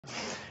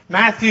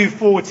Matthew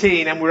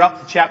 14, and we're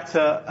up to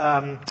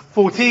chapter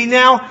 14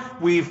 now.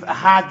 We've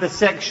had the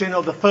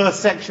first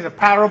section of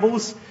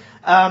parables.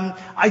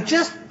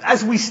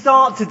 As we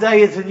start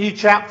today as a new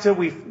chapter,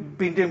 we've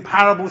been doing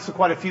parables for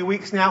quite a few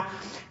weeks now.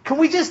 Can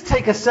we just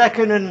take a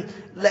second and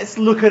let's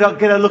get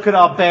a look at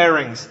our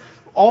bearings?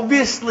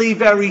 Obviously,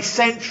 very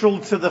central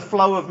to the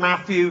flow of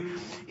Matthew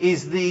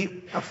is the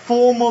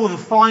formal and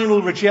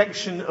final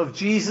rejection of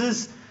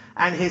Jesus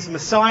and his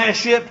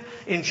messiahship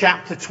in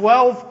chapter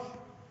 12,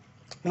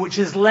 which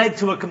has led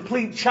to a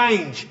complete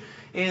change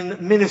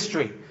in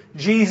ministry.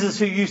 Jesus,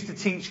 who used to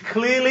teach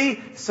clearly,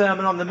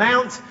 Sermon on the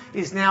Mount,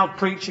 is now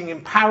preaching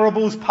in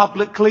parables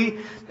publicly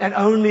and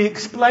only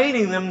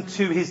explaining them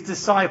to his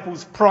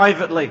disciples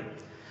privately.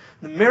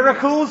 The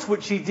miracles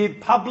which he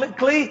did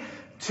publicly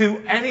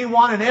to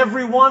anyone and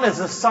everyone as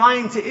a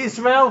sign to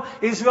Israel.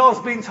 Israel's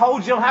been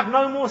told you'll have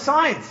no more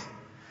signs.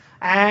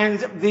 And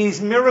these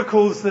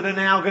miracles that are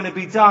now going to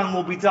be done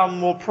will be done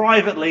more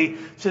privately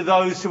to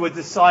those who are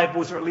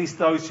disciples, or at least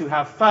those who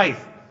have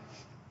faith.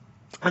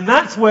 And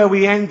that's where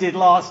we ended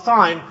last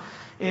time,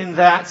 in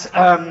that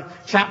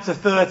chapter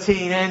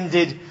 13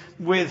 ended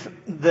with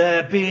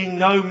there being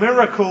no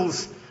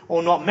miracles,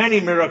 or not many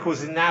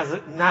miracles in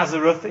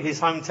Nazareth,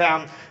 his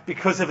hometown,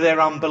 because of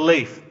their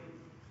unbelief.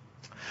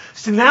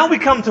 So now we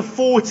come to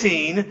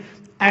 14,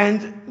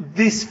 and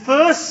this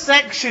first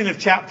section of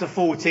chapter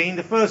 14,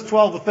 the first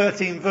 12 or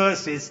 13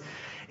 verses,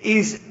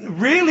 is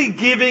really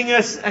giving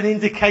us an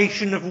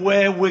indication of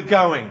where we're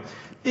going.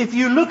 If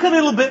you look a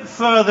little bit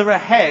further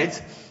ahead,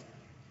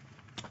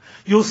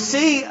 you'll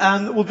see,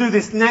 and we'll do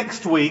this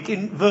next week,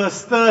 in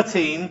verse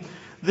 13,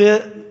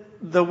 the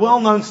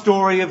well-known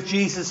story of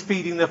Jesus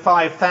feeding the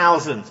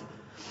 5,000.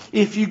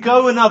 If you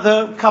go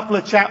another couple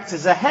of chapter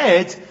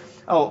ahead,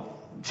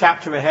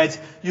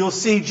 you'll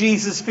see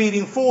Jesus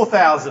feeding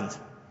 4,000.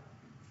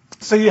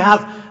 So you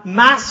have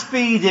mass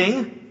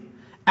feeding,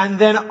 and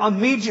then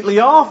immediately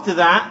after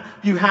that,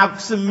 you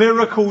have some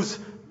miracles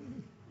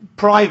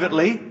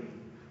privately,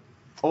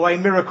 or a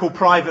miracle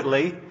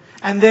privately.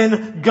 And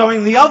then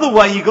going the other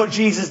way, you've got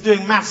Jesus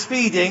doing mass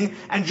feeding,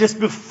 and just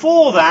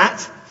before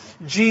that,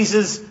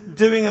 Jesus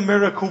doing a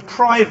miracle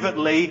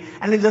privately.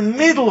 And in the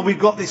middle, we've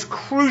got this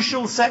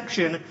crucial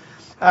section,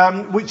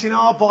 which in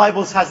our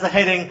Bibles has the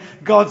heading,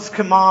 God's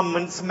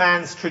Commandments,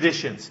 Man's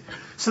Traditions.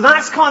 So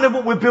that's kind of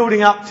what we're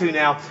building up to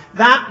now.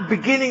 That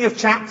beginning of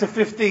chapter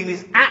 15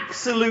 is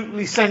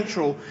absolutely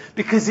central,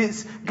 because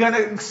it's going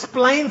to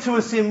explain to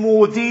us in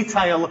more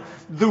detail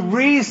the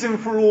reason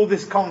for all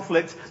this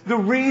conflict, the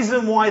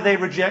reason why they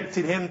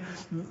rejected him,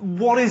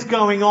 what is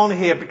going on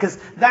here, because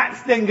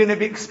that's then going to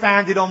be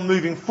expanded on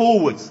moving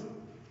forwards.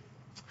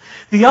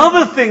 The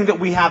other thing that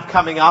we have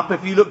coming up,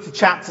 if you look to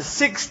chapter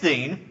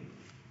 16,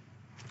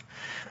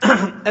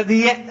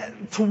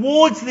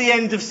 towards the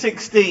end of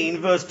 16,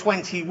 verse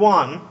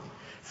 21,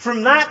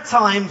 from that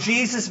time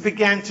Jesus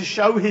began to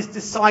show his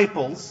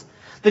disciples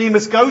that he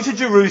must go to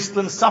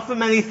Jerusalem, suffer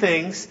many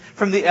things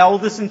from the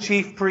elders and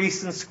chief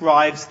priests and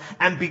scribes,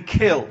 and be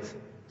killed,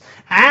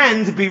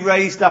 and be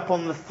raised up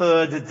on the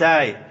third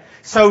day.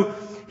 So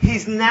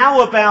he's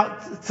now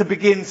about to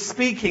begin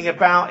speaking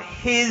about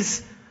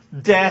his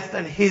death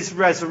and his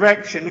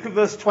resurrection. Look at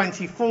verse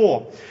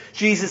 24.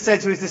 Jesus said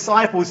to his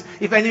disciples,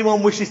 "If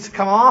anyone wishes to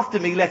come after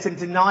me, let him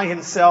deny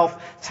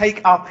himself,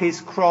 take up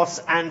his cross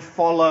and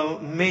follow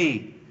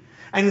me."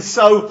 And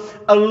so,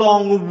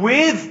 along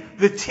with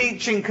the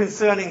teaching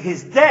concerning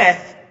his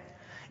death,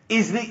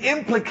 is the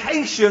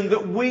implication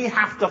that we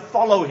have to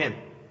follow him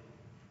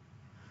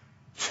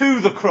to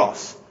the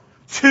cross,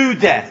 to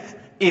death,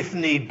 if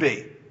need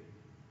be.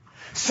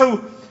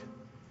 So,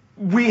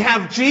 we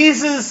have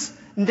Jesus.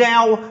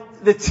 Now,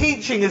 the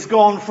teaching has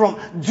gone from,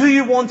 do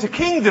you want a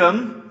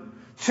kingdom,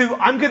 to,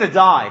 I'm going to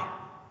die.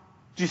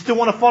 Do you still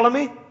want to follow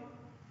me?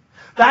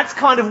 That's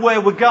kind of where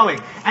we're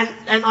going.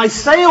 And I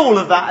say all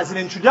of that as an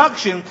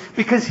introduction,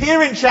 because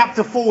here in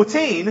chapter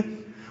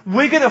 14,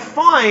 we're going to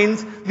find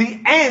the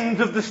end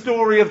of the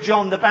story of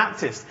John the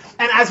Baptist.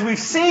 And as we've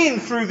seen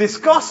through this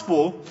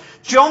gospel,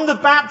 John the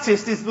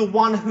Baptist is the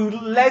one who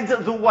led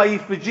the way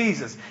for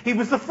Jesus. He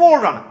was the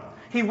forerunner.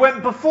 He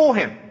went before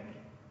him.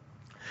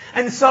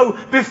 And so,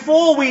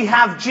 before we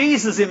have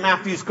Jesus in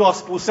Matthew's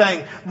Gospel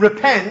saying,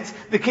 repent,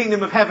 the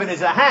kingdom of heaven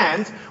is at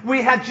hand,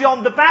 we had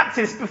John the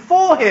Baptist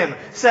before him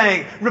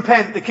saying,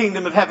 repent, the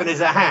kingdom of heaven is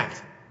at hand.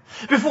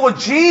 Before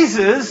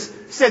Jesus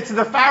said to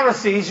the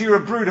Pharisees, you're a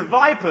brood of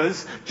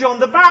vipers, John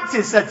the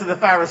Baptist said to the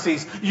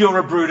Pharisees, you're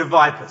a brood of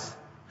vipers.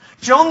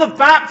 John the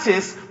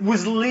Baptist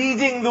was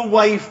leading the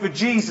way for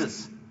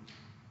Jesus.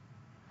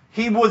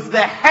 He was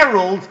the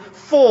herald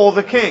for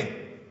the king.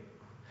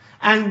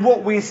 And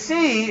what we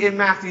see in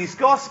Matthew's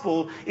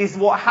Gospel is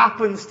what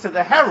happens to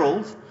the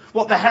herald,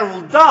 what the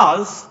herald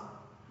does,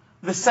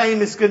 the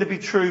same is going to be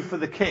true for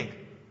the king.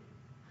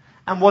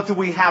 And what do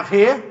we have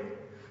here?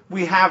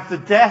 We have the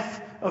death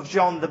of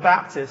John the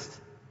Baptist,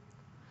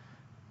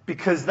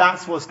 because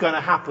that's what's going to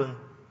happen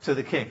to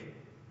the king.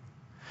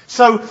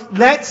 So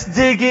let's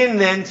dig in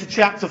then to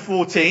chapter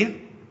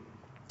 14.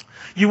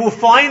 You will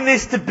find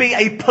this to be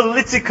a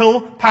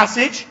political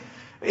passage.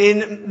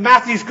 In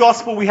Matthew's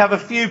Gospel, we have a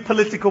few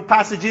political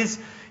passages.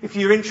 If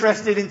you're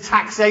interested in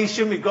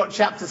taxation, we've got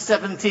chapter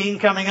 17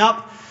 coming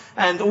up.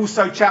 And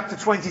also chapter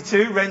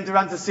 22, render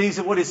unto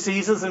Caesar what is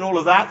Caesar's and all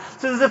of that.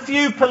 So there's a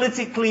few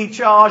politically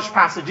charged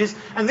passages,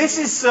 and this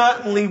is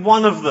certainly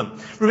one of them.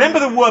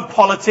 Remember the word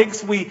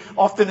politics we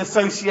often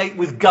associate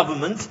with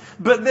government,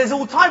 but there's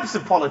all types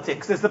of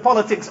politics. There's the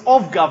politics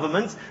of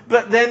government,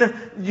 but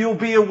then you'll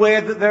be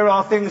aware that there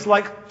are things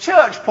like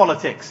church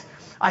politics.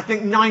 I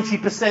think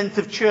 90%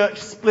 of church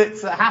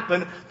splits that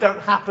happen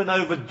don't happen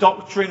over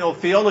doctrine or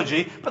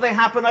theology, but they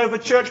happen over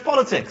church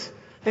politics.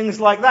 Things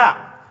like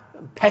that.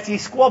 Petty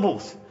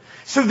squabbles.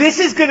 So this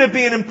is going to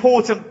be an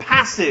important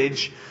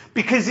passage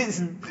because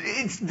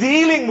it's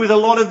dealing with a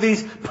lot of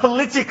these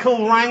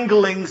political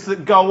wranglings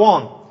that go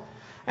on.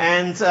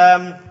 And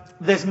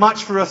there's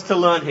much for us to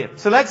learn here.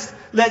 So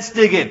let's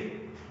dig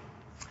in.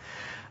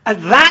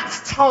 At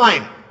that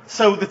time,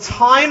 so the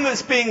time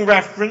that's being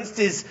referenced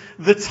is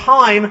the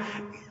time,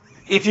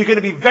 if you're going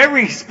to be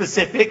very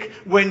specific,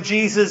 when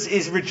Jesus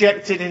is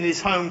rejected in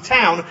his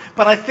hometown.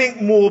 But I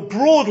think more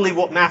broadly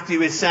what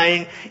Matthew is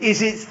saying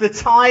is it's the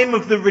time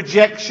of the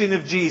rejection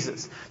of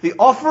Jesus. The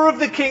offer of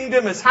the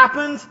kingdom has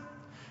happened.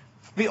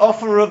 The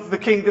offer of the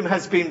kingdom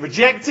has been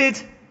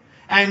rejected.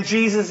 And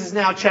Jesus has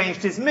now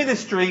changed his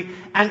ministry.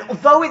 And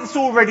although it's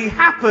already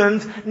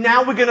happened,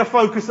 now we're going to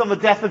focus on the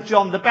death of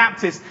John the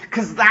Baptist,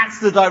 because that's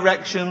the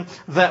direction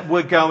that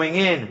we're going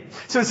in.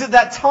 So it's at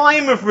that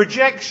time of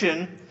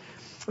rejection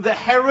that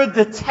Herod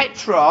the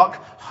Tetrarch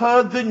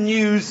heard the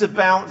news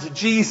about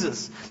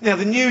Jesus. Now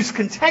the news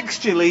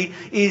contextually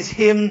is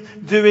him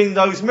doing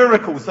those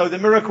miracles. Though the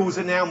miracles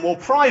are now more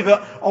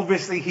private,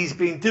 obviously he's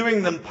been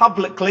doing them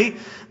publicly.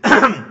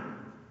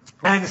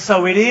 And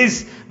so it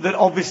is that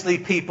obviously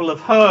people have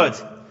heard.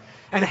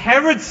 And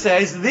Herod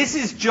says, this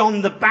is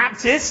John the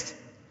Baptist.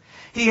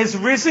 He has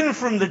risen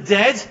from the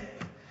dead.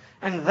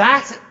 And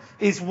that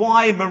is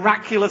why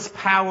miraculous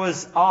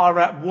powers are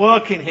at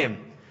work in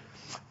him.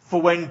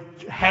 For when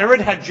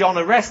Herod had John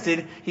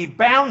arrested, he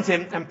bound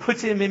him and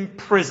put him in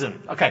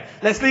prison. Okay,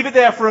 let's leave it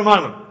there for a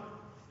moment.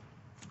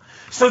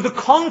 So the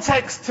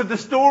context to the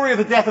story of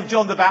the death of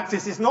John the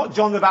Baptist is not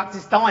John the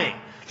Baptist dying.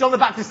 John the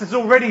Baptist has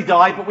already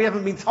died, but we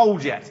haven't been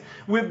told yet.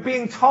 We're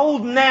being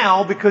told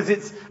now because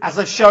it's, as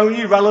I've shown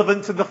you,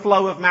 relevant to the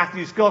flow of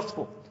Matthew's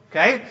Gospel.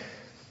 Okay?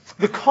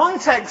 The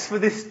context for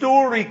this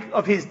story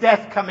of his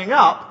death coming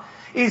up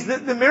is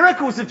that the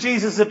miracles of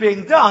Jesus are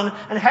being done,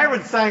 and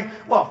Herod's saying,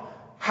 well,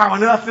 how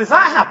on earth is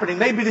that happening?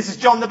 Maybe this is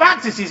John the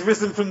Baptist. He's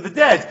risen from the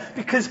dead.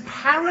 Because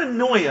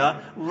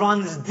paranoia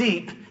runs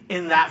deep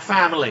in that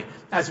family,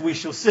 as we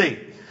shall see.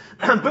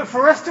 But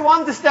for us to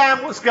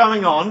understand what's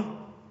going on,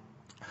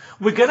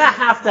 we're going to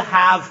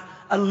have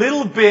a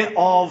little bit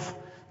of,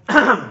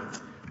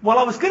 well,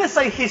 I was going to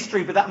say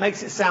history, but that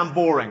makes it sound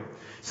boring.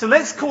 So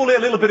let's call it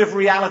a little bit of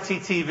reality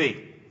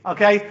TV.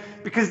 Okay?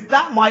 Because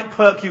that might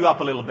perk you up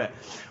a little bit.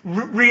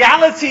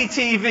 Reality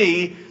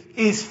TV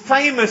is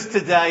famous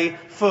today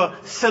for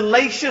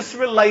salacious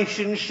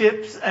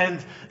relationships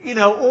and,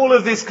 all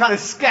of this kind of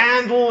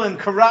scandal and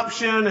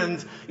corruption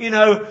and,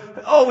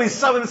 is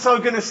so-and-so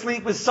going to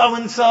sleep with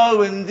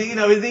so-and-so and,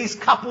 these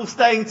couples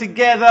staying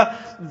together.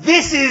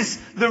 This is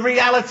the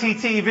reality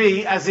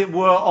TV, as it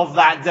were, of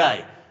that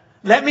day.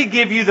 Let me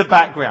give you the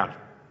background.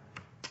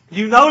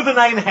 You know the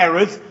name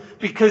Herod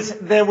because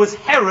there was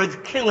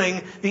Herod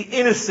killing the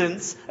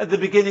innocents at the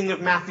beginning of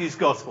Matthew's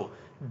Gospel.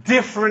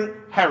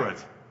 Different Herod.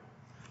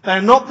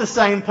 They're not the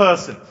same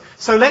person.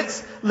 So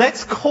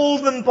let's call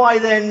them by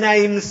their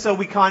names so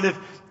we kind of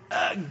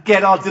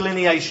get our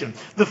delineation.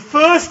 The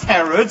first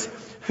Herod,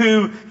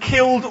 who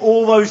killed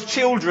all those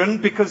children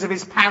because of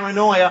his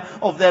paranoia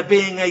of there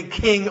being a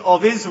king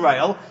of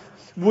Israel,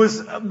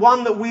 was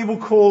one that we will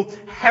call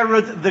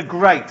Herod the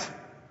Great.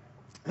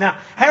 Now,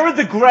 Herod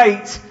the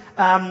Great,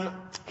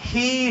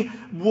 he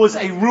was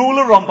a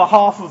ruler on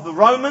behalf of the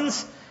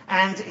Romans,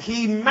 and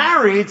he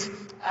married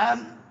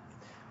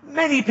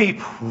many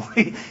people.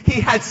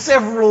 He had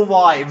several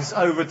wives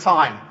over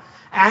time.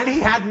 And he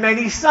had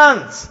many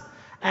sons.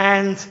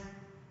 And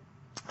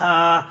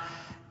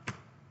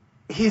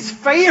his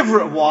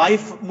favorite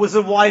wife was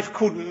a wife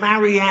called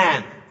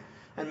Marianne.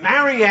 And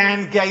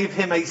Marianne gave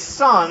him a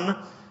son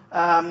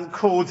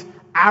called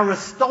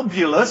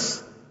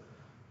Aristobulus.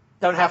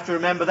 Don't have to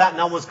remember that.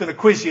 No one's going to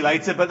quiz you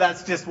later, but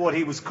that's just what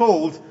he was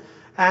called.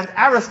 And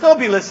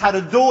Aristobulus had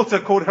a daughter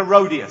called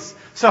Herodias.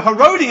 So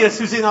Herodias,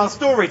 who's in our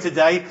story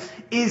today,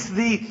 is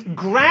the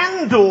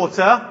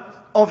granddaughter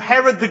of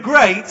Herod the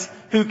Great,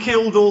 who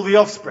killed all the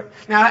offspring.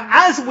 Now,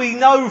 as we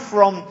know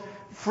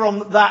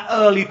from that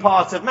early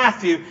part of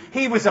Matthew,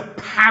 he was a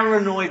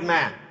paranoid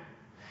man.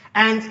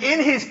 And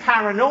in his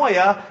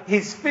paranoia,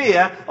 his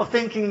fear of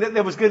thinking that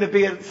there was going to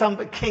be some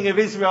king of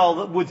Israel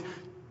that would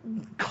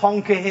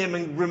conquer him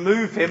and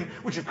remove him,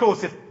 which of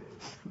course, if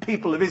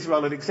people of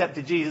Israel had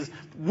accepted Jesus,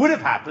 would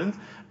have happened,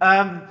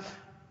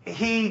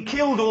 he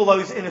killed all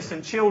those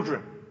innocent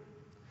children.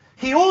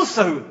 He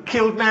also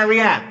killed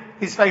Marianne,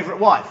 his favorite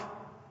wife.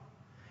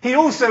 He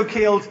also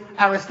killed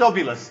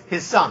Aristobulus,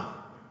 his son,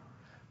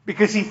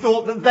 because he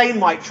thought that they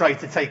might try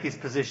to take his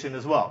position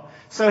as well.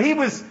 So he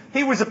was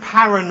a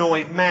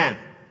paranoid man.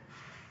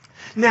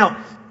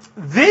 Now,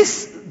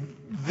 this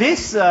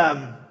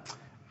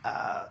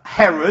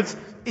Herod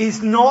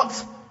is not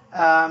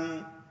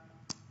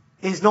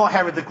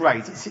Herod the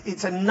Great.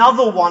 It's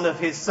another one of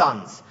his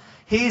sons.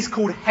 He's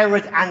called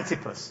Herod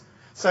Antipas.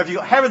 So if you've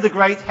got Herod the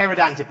Great, Herod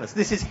Antipas.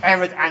 This is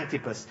Herod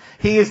Antipas.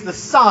 He is the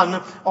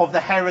son of the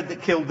Herod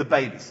that killed the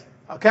babies.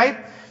 Okay?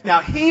 Now,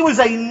 he was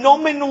a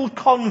nominal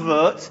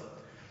convert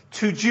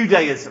to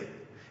Judaism.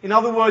 In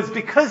other words,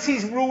 because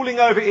he's ruling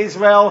over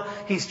Israel,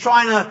 he's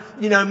trying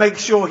to, make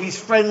sure he's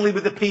friendly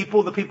with the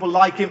people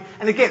like him.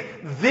 And again,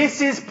 this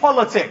is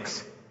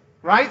politics,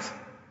 right?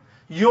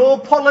 Your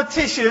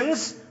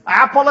politicians,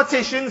 our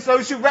politicians,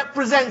 those who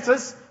represent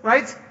us,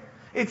 right?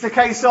 It's a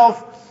case of,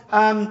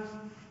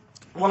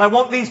 well, I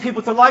want these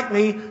people to like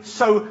me,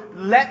 so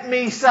let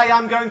me say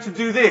I'm going to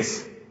do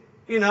this.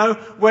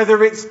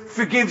 Whether it's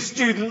forgive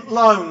student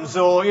loans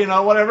or,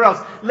 whatever else.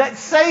 Let's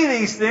say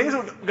these things.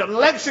 We've got an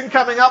election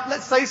coming up.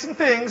 Let's say some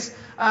things.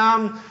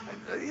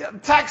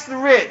 Tax the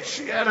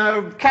rich,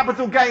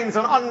 capital gains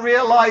on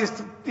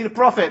unrealized,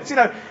 profits.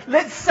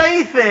 Let's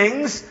say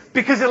things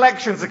because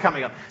elections are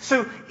coming up.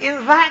 So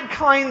in that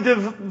kind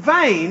of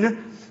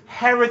vein,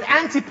 Herod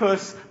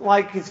Antipas,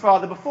 like his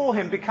father before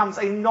him, becomes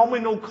a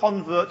nominal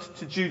convert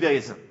to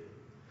Judaism.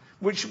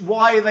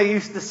 Why they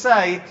used to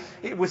say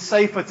it was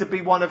safer to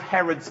be one of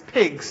Herod's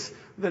pigs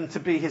than to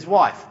be his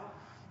wife.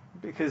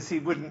 Because he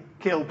wouldn't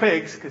kill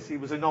pigs, because he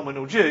was a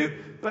nominal Jew,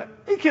 but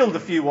he killed a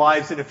few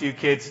wives and a few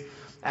kids,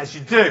 as you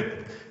do.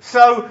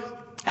 So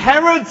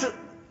Herod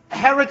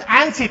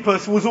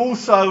Antipas was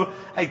also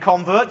a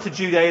convert to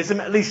Judaism,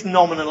 at least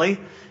nominally,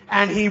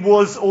 and he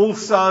was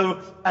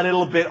also a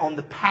little bit on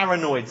the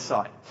paranoid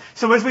side.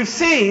 So as we've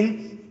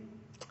seen,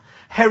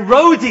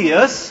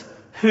 Herodias,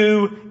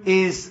 who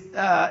is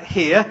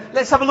here.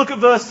 Let's have a look at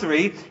verse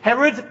 3.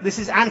 Herod, this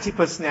is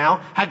Antipas now,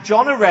 had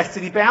John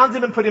arrested. He bound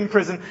him and put him in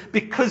prison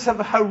because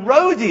of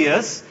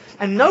Herodias.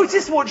 And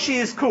notice what she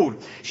is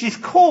called. She's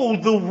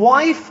called the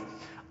wife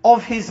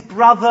of his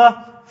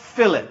brother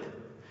Philip.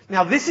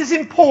 Now this is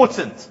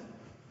important.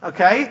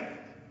 Okay?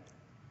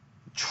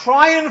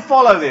 Try and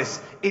follow this.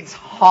 It's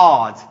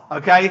hard.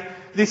 Okay?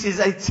 This is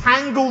a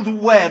tangled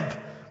web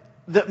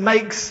that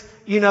makes,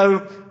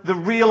 the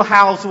Real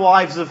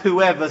Housewives of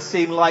whoever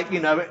seem like,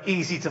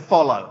 easy to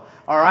follow.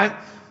 Alright?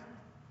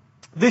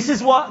 This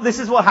is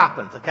what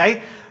happened,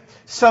 okay?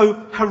 So,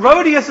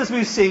 Herodias, as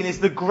we've seen, is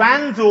the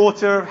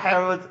granddaughter of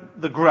Herod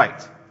the Great.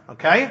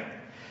 Okay?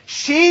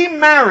 She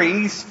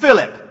marries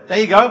Philip. There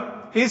you go.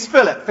 Here's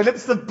Philip.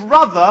 Philip's the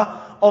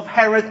brother of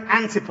Herod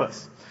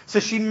Antipas. So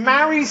she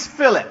marries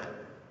Philip.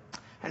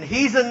 And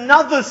he's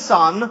another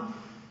son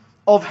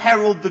of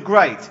Herod the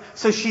Great.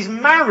 So she's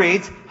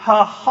married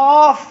her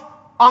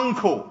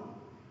half-uncle.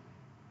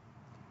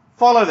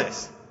 Follow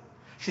this.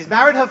 She's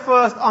married her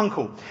first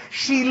uncle.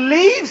 She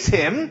leaves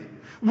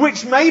him,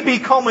 which may be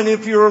common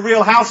if you're a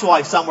Real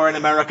Housewife somewhere in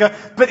America,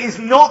 but is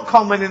not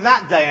common in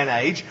that day and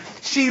age.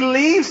 She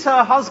leaves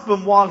her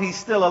husband while he's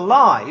still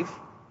alive,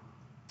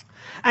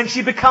 and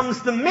she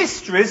becomes the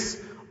mistress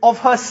of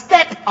her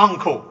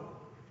step-uncle.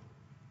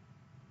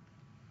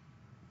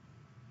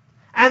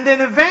 And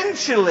then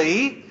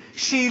eventually,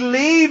 she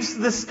leaves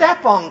the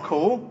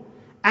step-uncle,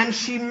 and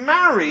she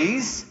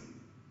marries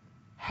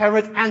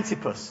Herod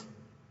Antipas.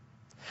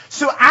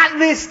 So at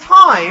this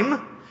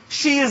time,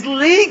 she is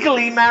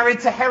legally married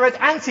to Herod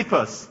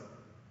Antipas.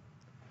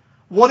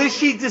 What is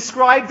she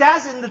described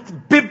as in the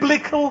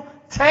biblical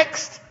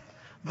text?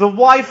 The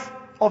wife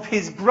of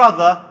his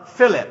brother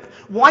Philip.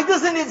 Why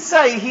doesn't it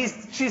say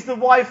she's the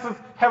wife of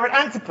Herod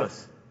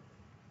Antipas?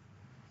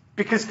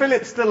 Because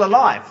Philip's still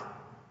alive.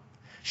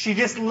 She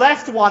just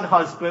left one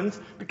husband,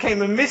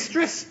 became a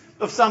mistress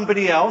of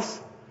somebody else,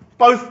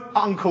 both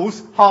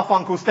uncles,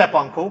 half-uncle,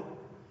 step-uncle,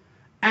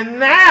 and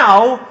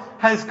now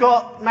has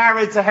got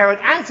married to Herod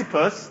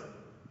Antipas,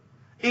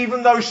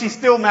 even though she's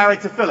still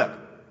married to Philip.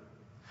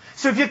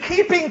 So if you're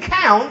keeping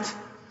count,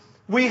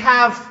 we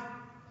have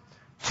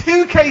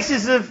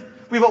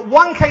we've got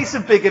one case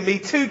of bigamy,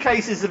 2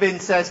 cases of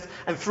incest,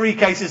 and 3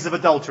 cases of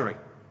adultery.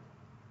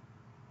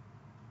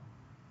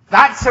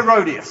 That's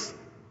Herodias.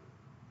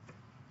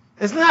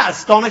 Isn't that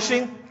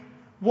astonishing?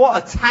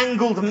 What a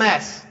tangled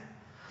mess.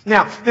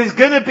 Now, there's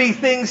going to be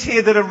things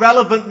here that are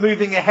relevant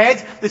moving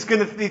ahead. There's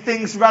going to be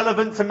things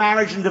relevant to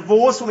marriage and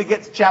divorce when we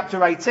get to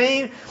chapter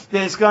 18.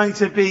 There's going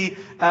to be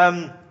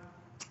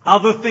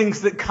other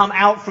things that come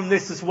out from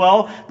this as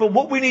well. But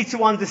what we need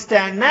to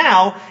understand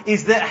now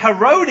is that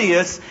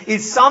Herodias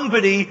is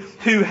somebody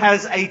who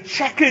has a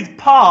checkered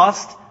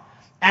past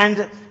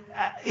and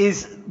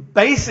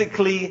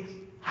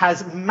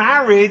has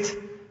married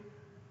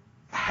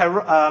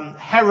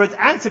Herod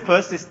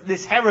Antipas,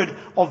 this Herod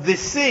of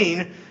this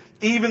scene,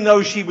 even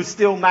though she was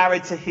still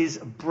married to his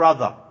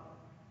brother.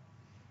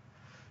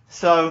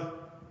 So,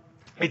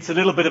 it's a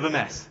little bit of a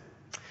mess.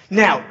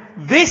 Now,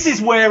 this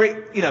is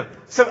where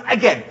so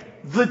again,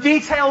 the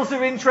details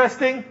are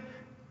interesting.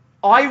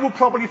 I will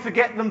probably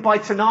forget them by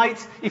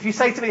tonight. If you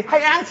say to me,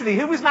 hey Anthony,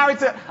 who was married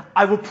to...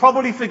 I will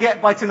probably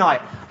forget by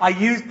tonight.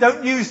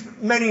 Don't use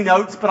many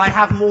notes, but I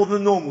have more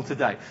than normal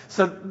today.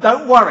 So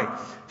don't worry.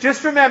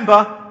 Just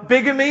remember,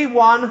 bigamy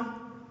 1,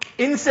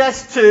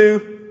 incest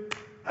 2,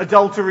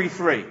 adultery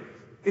 3.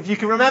 If you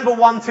can remember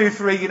 1, 2,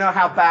 3, you know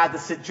how bad the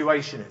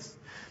situation is.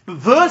 But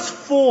verse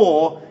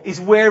 4 is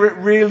where it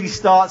really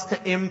starts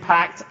to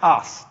impact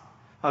us.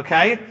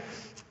 Okay?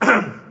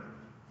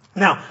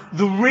 Now,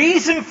 the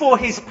reason for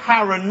his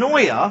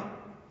paranoia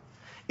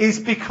is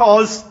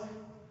because,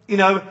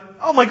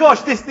 oh my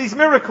gosh, these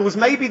miracles,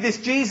 maybe this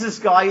Jesus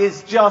guy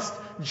is just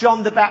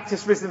John the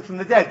Baptist risen from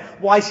the dead.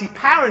 Why is he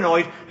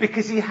paranoid?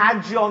 Because he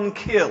had John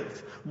killed.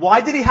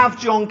 Why did he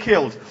have John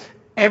killed?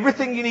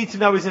 Everything you need to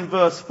know is in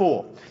verse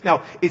 4.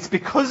 Now, it's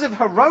because of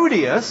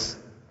Herodias,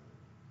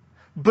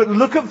 but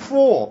look at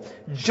 4.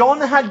 John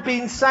had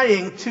been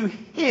saying to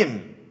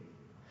him,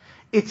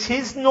 it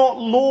is not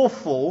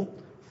lawful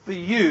for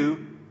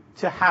you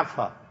to have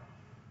her.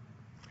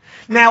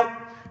 Now,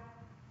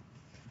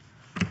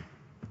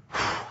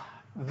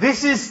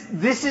 this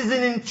is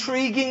an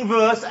intriguing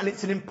verse, and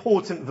it's an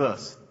important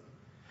verse.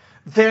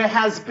 There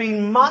has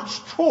been much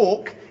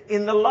talk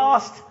in the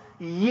last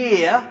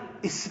year,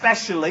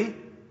 especially,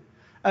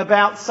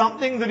 about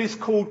something that is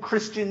called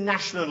Christian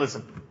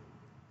nationalism.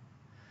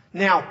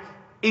 Now,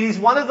 it is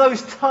one of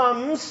those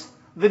terms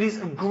that is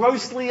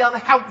grossly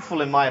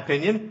unhelpful, in my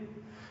opinion,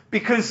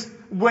 because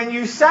when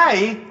you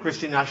say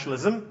Christian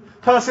nationalism,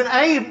 person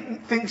A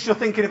thinks you're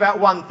thinking about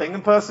one thing,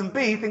 and person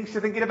B thinks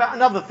you're thinking about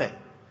another thing.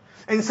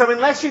 And so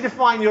unless you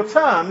define your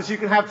terms, you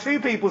can have two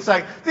people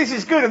saying, this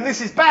is good and this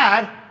is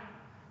bad,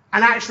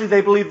 and actually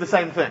they believe the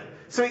same thing.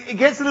 So it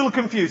gets a little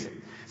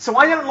confusing. So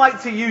I don't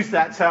like to use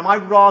that term.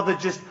 I'd rather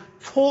just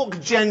talk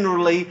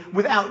generally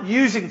without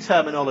using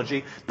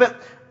terminology.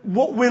 But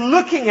what we're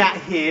looking at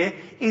here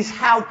is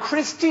how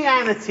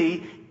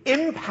Christianity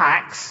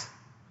impacts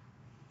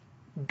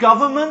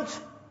government,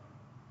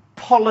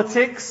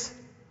 politics,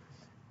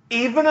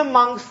 even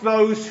amongst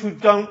those who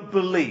don't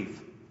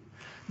believe.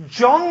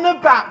 John the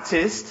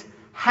Baptist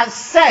has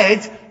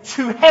said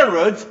to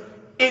Herod,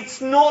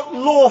 it's not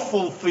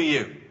lawful for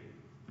you.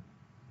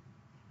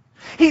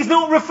 He's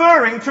not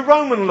referring to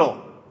Roman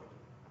law.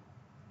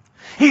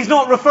 He's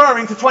not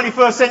referring to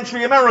 21st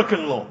century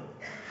American law.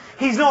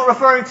 He's not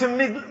referring to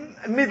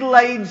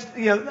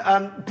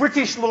middle-aged,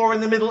 British law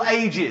in the Middle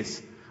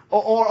Ages,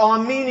 or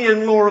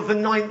Armenian law of the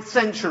 9th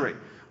century,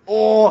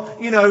 or,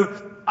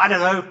 I don't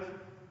know,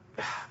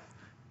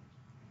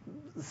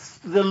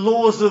 the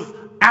laws of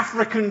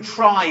African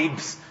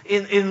tribes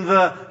in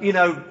the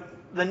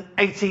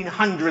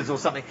 1800s or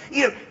something.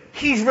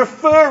 He's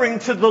referring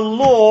to the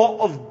law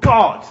of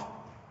God.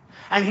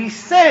 And he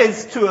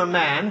says to a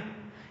man,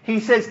 he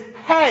says,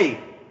 hey,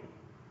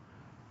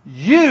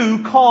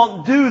 you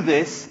can't do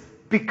this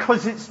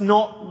because it's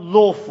not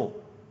lawful.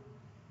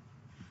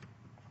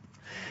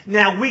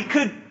 Now,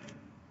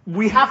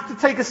 we have to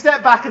take a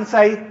step back and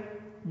say,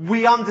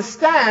 we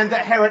understand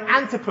that Herod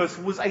Antipas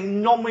was a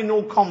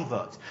nominal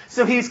convert.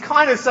 So he's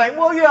kind of saying,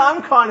 well, yeah,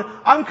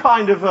 I'm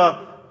kind of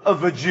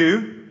a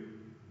Jew.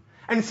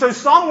 And so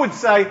some would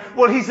say,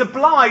 well, he's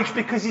obliged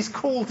because he's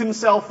called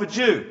himself a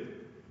Jew.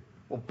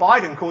 Well,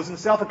 Biden calls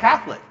himself a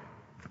Catholic.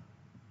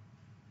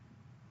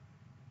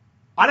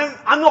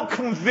 I'm not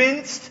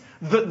convinced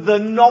that the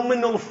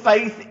nominal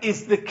faith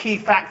is the key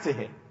factor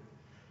here.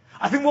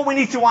 I think what we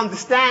need to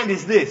understand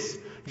is this.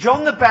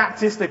 John the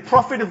Baptist, a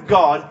prophet of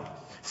God,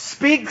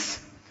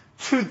 speaks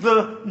to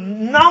the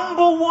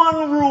number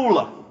one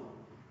ruler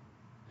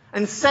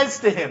and says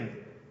to him,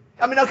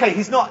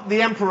 he's not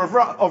the emperor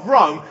of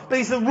Rome, but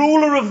he's the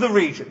ruler of the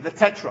region, the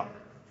Tetrarch.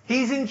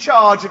 He's in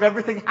charge of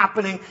everything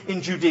happening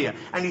in Judea.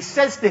 And he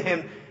says to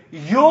him,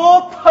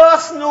 your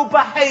personal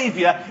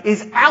behavior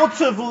is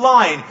out of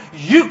line.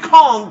 You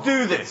can't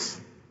do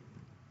this.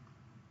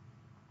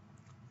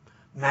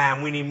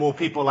 Man, we need more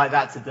people like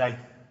that today.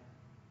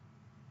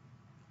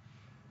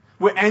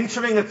 We're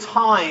entering a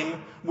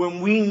time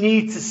when we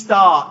need to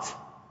start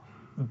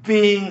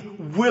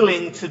being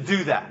willing to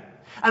do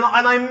that. And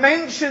I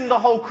mentioned the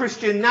whole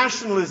Christian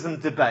nationalism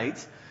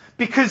debate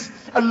because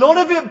a lot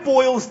of it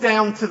boils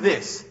down to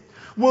this.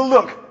 Well,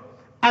 look,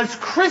 as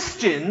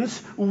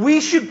Christians, we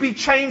should be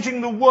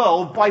changing the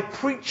world by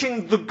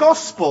preaching the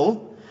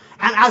gospel.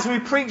 And as we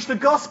preach the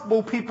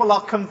gospel, people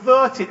are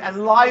converted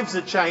and lives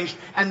are changed,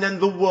 and then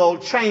the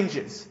world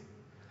changes.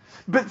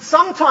 But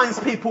sometimes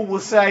people will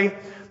say,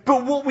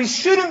 but what we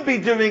shouldn't be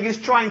doing is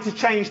trying to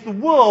change the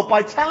world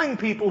by telling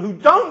people who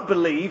don't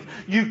believe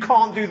you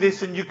can't do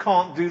this and you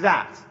can't do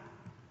that.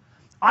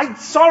 I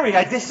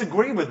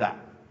disagree with that.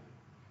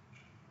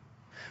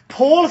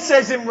 Paul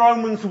says in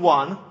Romans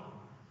 1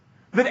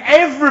 that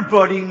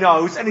everybody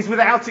knows and is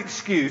without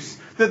excuse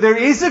that there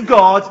is a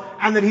God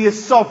and that he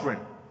is sovereign.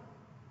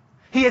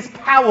 He is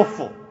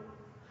powerful.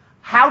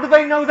 How do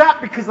they know that?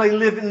 Because they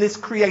live in this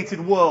created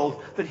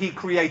world that he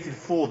created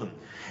for them.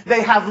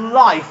 They have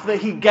life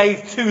that he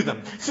gave to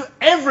them. So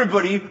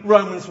everybody,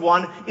 Romans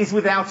 1, is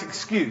without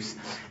excuse.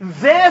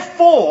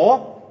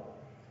 Therefore,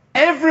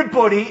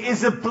 Everybody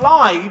is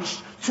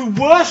obliged to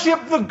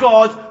worship the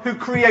God who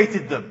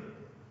created them.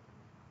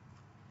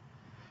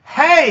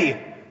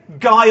 Hey,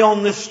 guy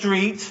on the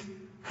street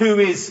who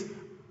is,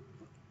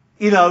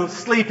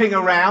 sleeping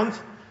around,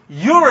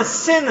 you're a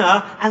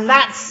sinner and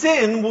that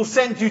sin will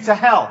send you to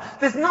hell.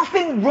 There's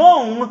nothing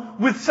wrong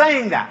with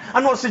saying that.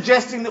 I'm not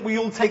suggesting that we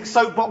all take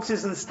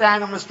soapboxes and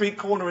stand on the street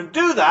corner and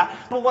do that,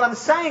 but what I'm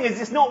saying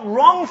is it's not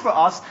wrong for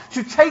us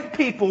to take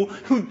people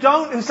who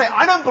say,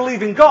 I don't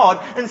believe in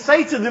God, and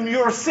say to them,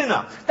 you're a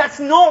sinner. That's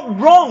not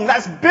wrong.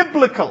 That's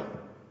biblical.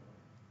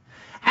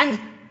 And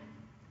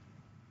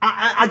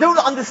I don't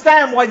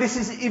understand why this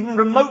is even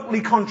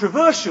remotely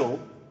controversial,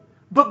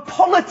 but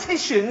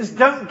politicians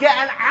don't get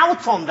an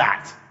out on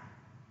that.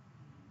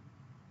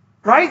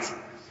 Right?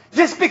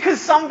 Just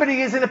because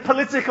somebody is in a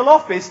political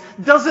office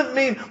doesn't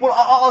mean, well,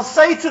 I'll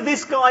say to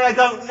this guy I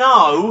don't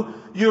know,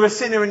 you're a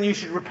sinner and you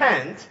should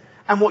repent,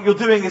 and what you're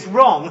doing is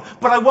wrong,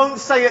 but I won't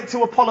say it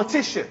to a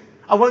politician.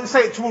 I won't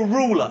say it to a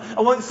ruler.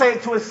 I won't say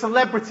it to a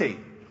celebrity.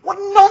 What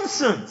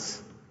nonsense!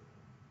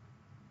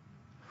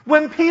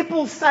 When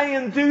people say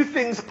and do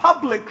things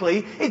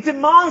publicly, it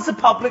demands a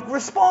public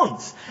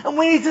response. And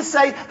we need to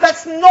say,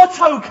 that's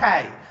not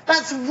okay.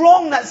 That's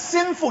wrong. That's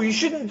sinful. You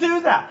shouldn't do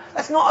that.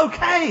 That's not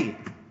okay.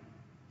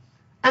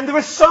 And there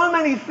are so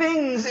many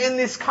things in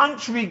this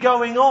country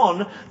going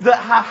on that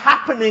are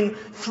happening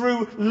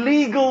through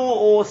legal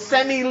or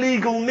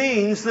semi-legal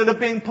means that are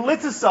being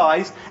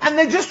politicized, and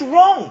they're just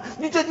wrong.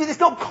 It's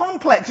not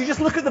complex. You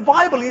just look at the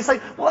Bible and you say,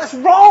 well, that's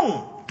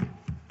wrong.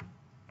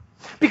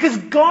 Because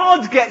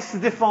God gets to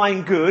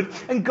define good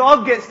and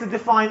God gets to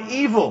define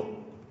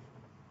evil.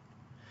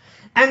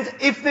 And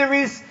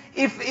if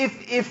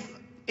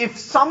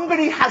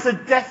somebody has a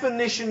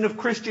definition of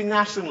Christian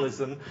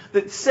nationalism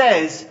that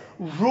says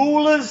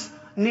rulers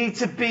need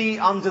to be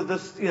under the,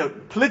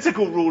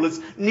 political rulers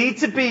need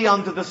to be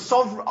under the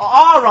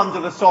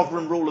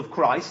sovereign rule of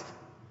Christ,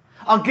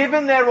 are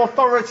given their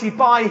authority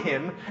by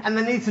Him, and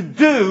they need to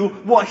do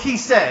what He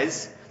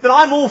says, then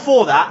I'm all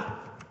for that.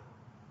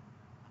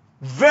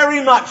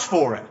 Very much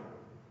for it.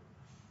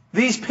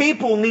 These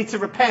people need to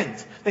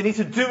repent. They need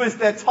to do as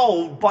they're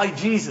told by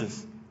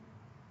Jesus.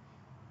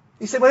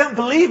 You say, well, I don't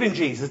believe in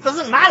Jesus.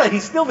 Doesn't matter.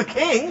 He's still the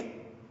king.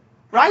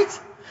 Right?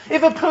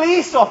 If a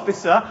police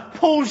officer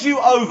pulls you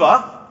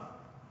over,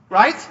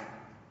 right,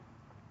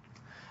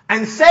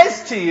 and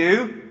says to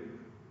you,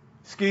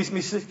 excuse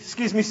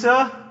me,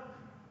 sir,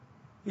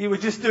 you were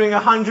just doing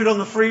 100 on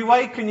the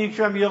freeway. Can you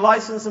show me your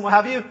license and what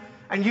have you?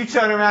 And you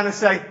turn around and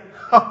say,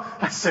 oh,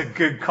 that's a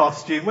good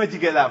costume. Where'd you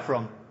get that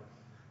from?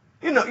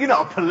 You're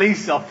not a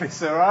police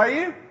officer, are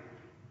you?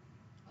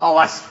 Oh,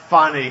 that's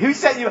funny. Who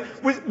set you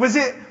up? Was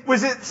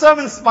it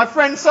someone, my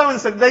friend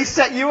so-and-so, they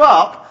set you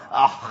up?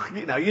 Oh,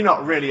 you're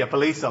not really a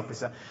police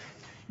officer.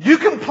 You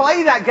can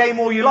play that game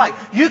all you like.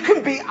 You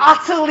can be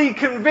utterly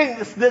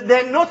convinced that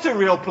they're not a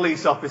real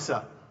police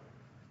officer.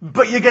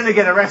 But you're going to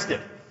get arrested.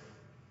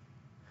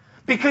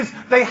 Because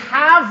they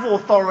have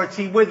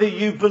authority whether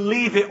you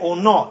believe it or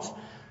not.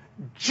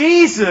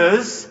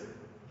 Jesus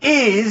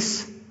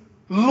is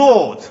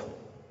Lord.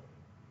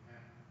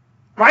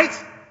 Right?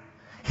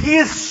 He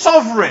is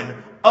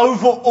sovereign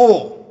over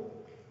all.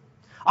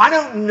 I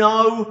don't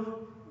know,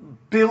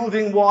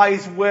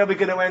 building-wise, where we're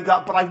going to end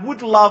up, but I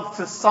would love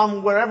to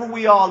wherever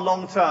we are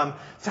long-term,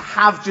 to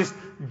have just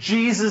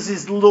Jesus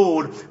is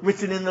Lord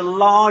written in the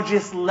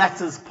largest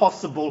letters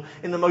possible,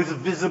 in the most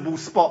visible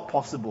spot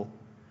possible.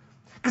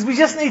 Because we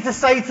just need to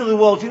say to the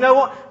world, you know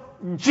what?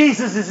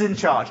 Jesus is in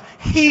charge.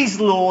 He's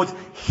Lord.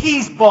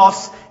 He's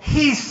boss.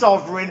 He's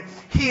sovereign.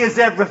 He is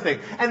everything.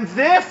 And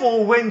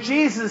therefore, when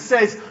Jesus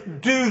says,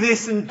 do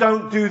this and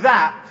don't do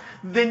that,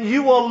 then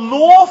you are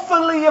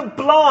lawfully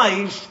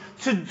obliged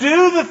to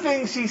do the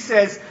things He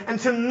says and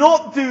to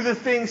not do the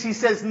things He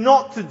says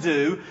not to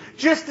do,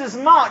 just as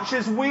much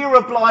as we are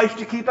obliged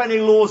to keep any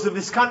laws of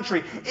this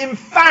country. In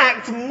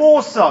fact,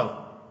 more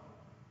so.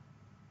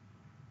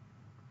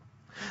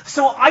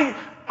 So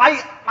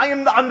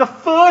I'm the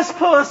first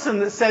person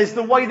that says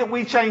the way that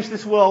we change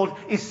this world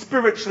is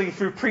spiritually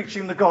through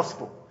preaching the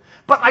gospel.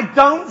 But I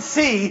don't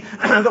see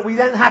that we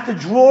then have to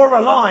draw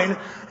a line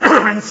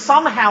and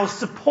somehow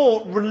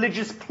support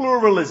religious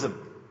pluralism.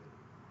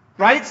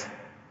 Right?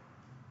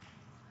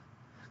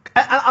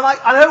 And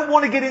I don't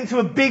want to get into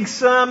a big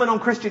sermon on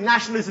Christian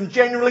nationalism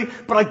generally,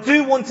 but I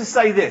do want to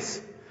say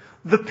this.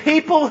 The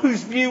people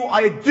whose view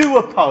I do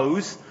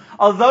oppose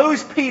are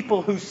those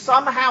people who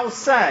somehow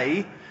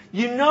say,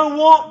 you know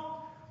what?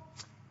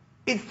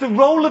 It's the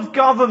role of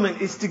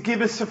government is to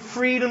give us a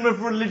freedom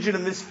of religion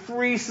and this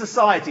free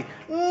society.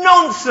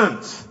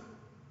 Nonsense!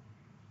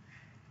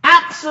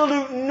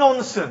 Absolute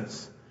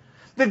nonsense.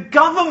 The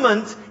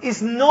government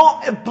is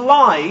not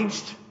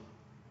obliged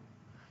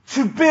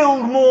to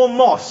build more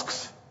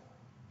mosques.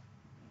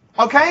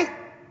 Okay?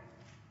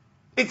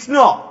 It's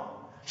not.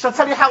 Shall I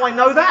tell you how I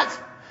know that?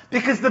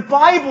 Because the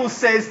Bible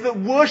says that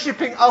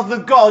worshipping other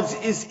gods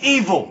is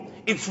evil.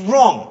 It's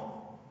wrong.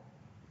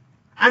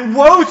 And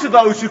woe to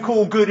those who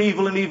call good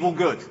evil and evil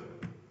good.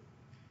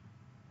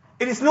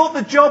 It is not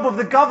the job of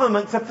the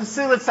government to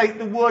facilitate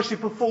the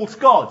worship of false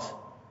gods.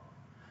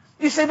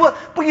 You say, well,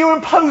 but you're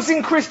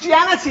imposing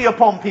Christianity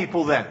upon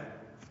people then.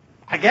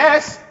 I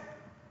guess.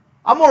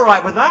 I'm all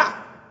right with that.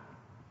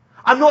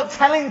 I'm not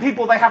telling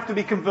people they have to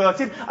be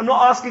converted. I'm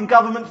not asking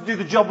government to do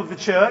the job of the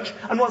church.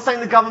 I'm not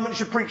saying the government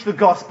should preach the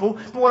gospel.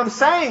 But what I'm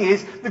saying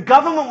is the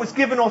government was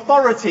given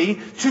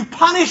authority to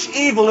punish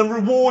evil and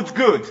reward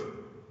good.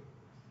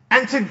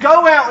 And to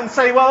go out and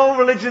say, well, all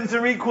religions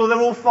are equal, they're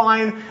all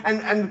fine,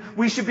 and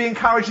we should be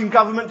encouraging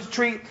government to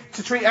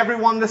treat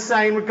everyone the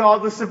same,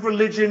 regardless of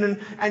religion, and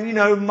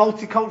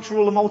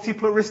multicultural or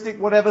multipluralistic,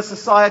 whatever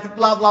society,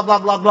 blah, blah, blah,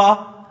 blah,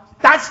 blah.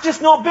 That's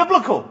just not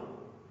biblical.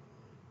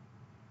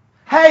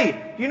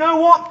 Hey, you know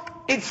what?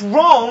 It's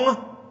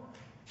wrong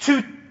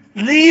to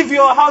leave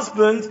your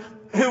husband,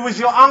 who was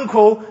your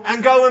uncle,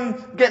 and go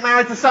and get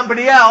married to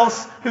somebody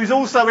else who's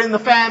also in the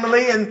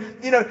family,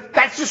 and,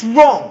 that's just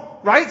wrong,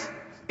 right?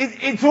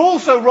 It's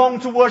also wrong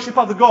to worship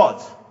other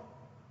gods.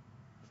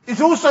 It's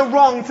also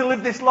wrong to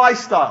live this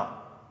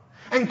lifestyle.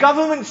 And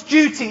government's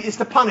duty is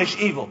to punish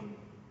evil.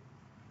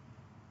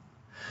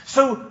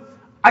 So,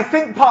 I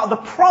think part of the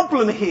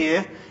problem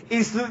here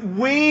is that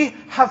we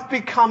have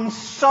become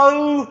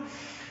so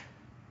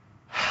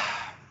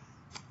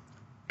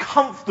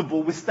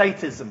comfortable with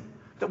statism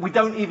that we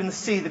don't even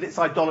see that it's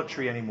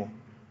idolatry anymore.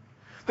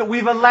 That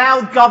we've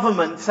allowed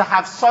government to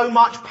have so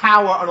much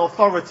power and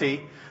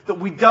authority that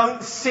we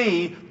don't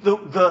see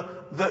the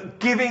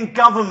giving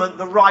government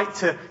the right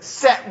to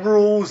set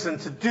rules and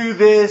to do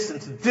this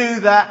and to do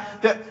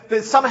that,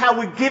 that somehow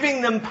we're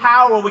giving them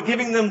power, or we're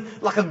giving them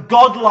like a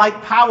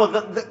godlike power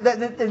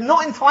that they're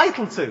not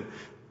entitled to.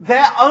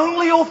 Their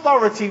only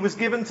authority was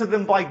given to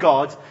them by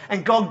God,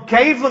 and God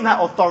gave them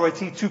that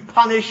authority to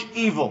punish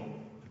evil.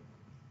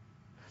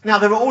 Now,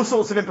 there are all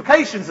sorts of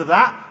implications of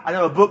that. I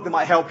know a book that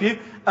might help you.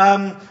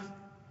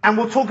 And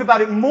we'll talk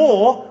about it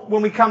more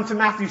when we come to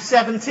Matthew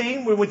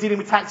 17, when we're dealing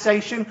with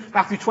taxation.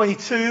 Matthew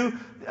 22,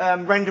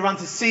 render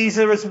unto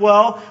Caesar as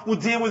well. We'll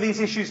deal with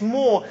these issues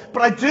more.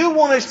 But I do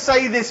want to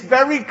say this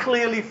very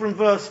clearly from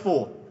verse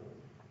 4.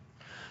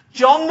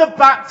 John the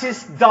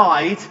Baptist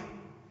died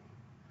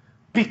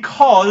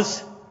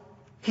because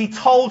he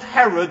told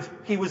Herod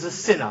he was a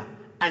sinner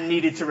and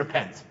needed to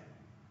repent.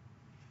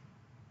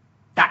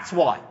 That's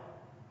why.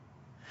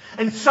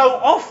 And so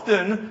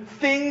often,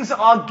 things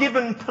are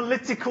given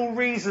political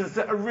reasons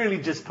that are really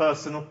just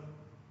personal.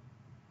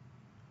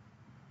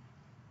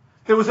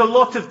 There was a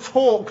lot of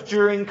talk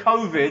during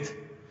COVID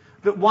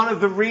that one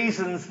of the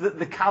reasons that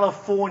the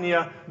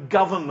California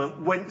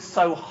government went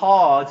so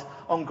hard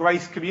on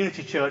Grace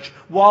Community Church,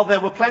 while there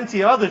were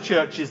plenty of other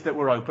churches that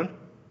were open,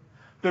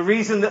 the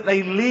reason that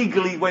they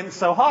legally went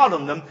so hard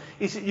on them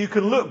is that you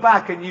can look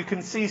back and you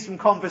can see some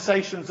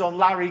conversations on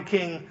Larry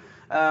King,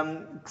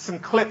 some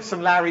clips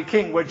from Larry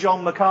King where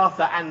John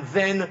MacArthur and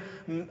then,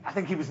 I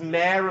think he was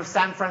mayor of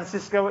San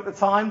Francisco at the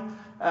time,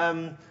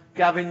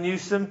 Gavin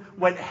Newsom,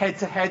 went head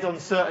to head on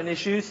certain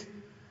issues.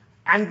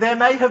 And there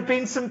may have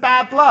been some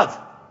bad blood.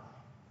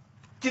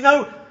 Do you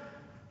know,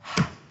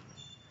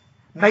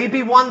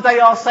 maybe one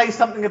day I'll say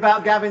something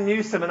about Gavin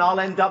Newsom and I'll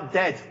end up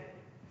dead.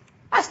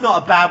 That's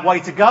not a bad way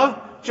to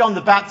go. John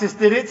the Baptist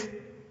did it.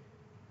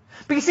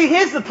 But you see,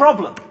 here's the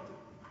problem.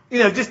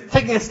 Just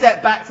taking a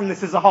step back from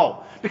this as a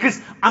whole.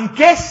 Because I'm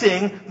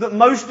guessing that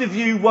most of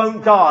you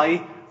won't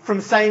die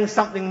from saying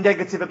something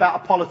negative about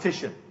a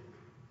politician.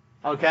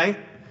 Okay?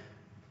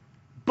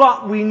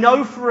 But we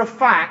know for a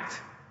fact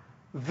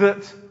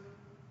that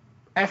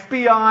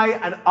FBI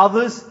and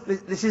others,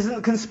 this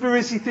isn't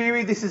conspiracy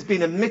theory, this has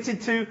been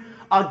admitted to,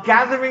 are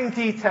gathering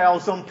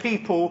details on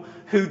people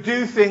who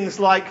do things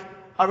like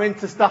are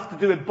into stuff to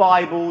do with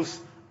Bibles,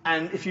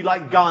 and if you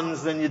like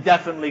guns, then you're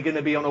definitely going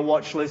to be on a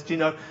watch list,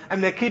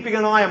 and they're keeping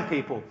an eye on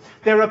people.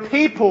 There are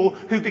people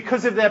who,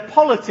 because of their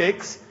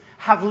politics,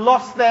 have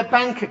lost their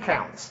bank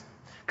accounts.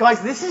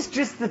 Guys, this is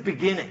just the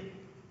beginning.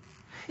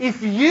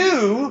 If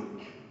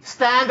you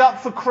stand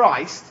up for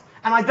Christ,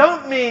 and I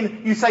don't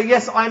mean you say,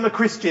 yes, I'm a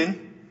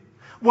Christian.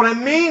 What I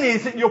mean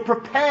is that you're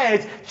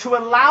prepared to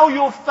allow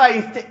your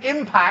faith to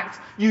impact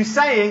you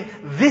saying,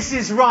 this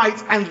is right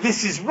and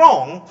this is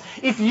wrong.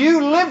 If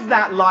you live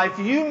that life,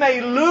 you may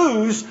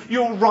lose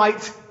your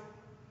right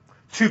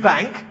to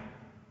bank.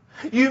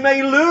 You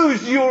may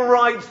lose your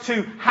right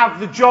to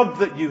have the job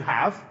that you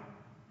have.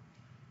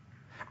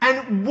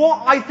 And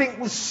what I think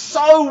was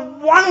so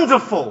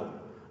wonderful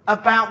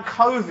about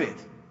COVID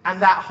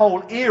and that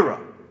whole era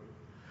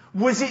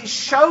was it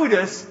showed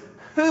us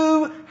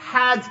who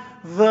had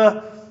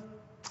the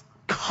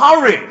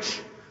courage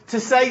to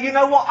say, you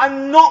know what,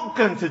 I'm not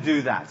going to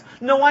do that.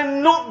 No,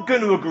 I'm not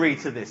going to agree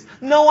to this.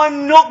 No,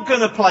 I'm not going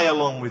to play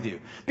along with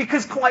you.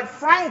 Because quite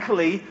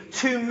frankly,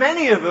 too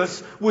many of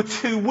us were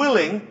too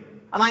willing,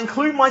 and I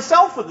include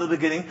myself at the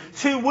beginning,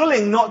 too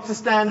willing not to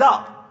stand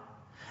up.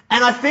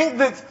 And I think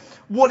that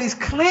what is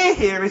clear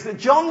here is that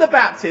John the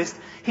Baptist,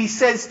 he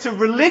says to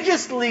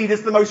religious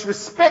leaders, the most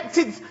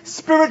respected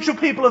spiritual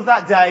people of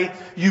that day,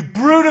 you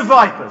brood of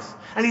vipers.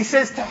 And he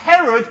says to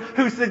Herod,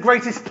 who's the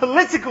greatest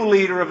political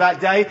leader of that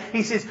day,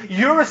 he says,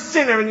 you're a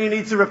sinner and you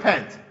need to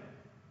repent.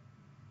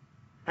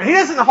 And he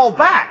doesn't hold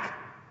back.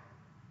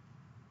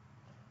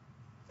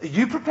 Are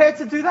you prepared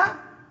to do that?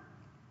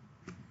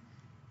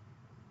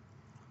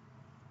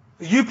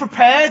 Are you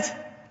prepared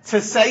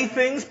to say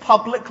things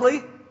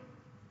publicly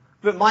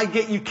that might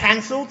get you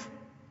cancelled,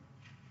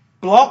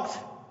 blocked,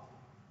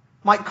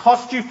 might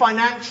cost you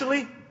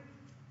financially?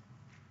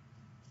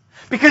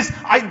 Because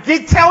I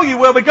did tell you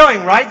where we're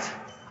going, right?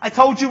 I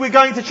told you we're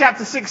going to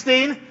chapter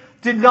 16.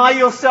 Deny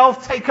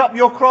yourself, take up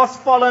your cross,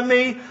 follow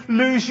me,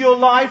 lose your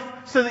life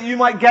so that you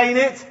might gain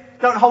it.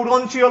 Don't hold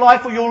on to your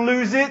life or you'll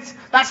lose it.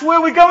 That's where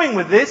we're going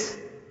with this.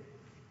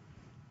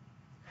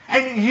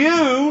 And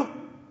you,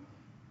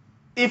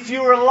 if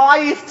you're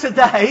alive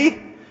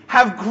today,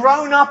 have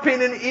grown up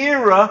in an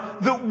era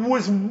that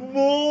was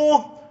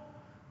more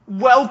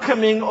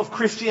welcoming of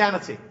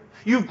Christianity.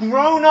 You've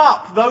grown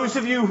up, those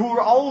of you who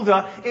are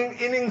older,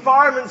 in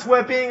environments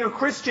where being a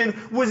Christian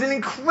was an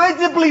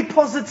incredibly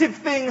positive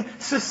thing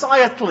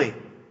societally.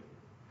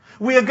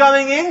 We are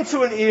going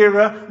into an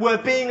era where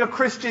being a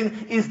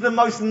Christian is the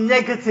most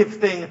negative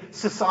thing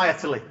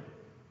societally.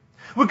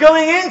 We're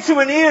going into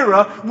an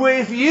era where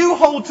if you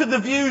hold to the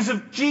views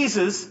of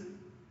Jesus,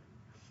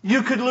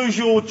 you could lose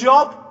your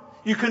job,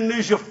 you can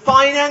lose your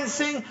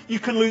financing, you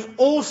can lose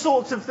all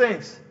sorts of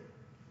things.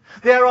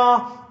 There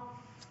are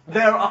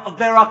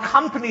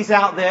companies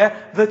out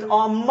there that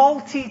are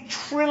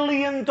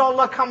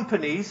multi-trillion-dollar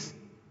companies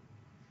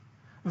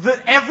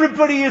that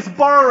everybody is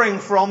borrowing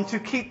from to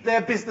keep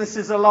their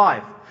businesses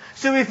alive.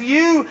 So if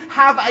you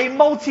have a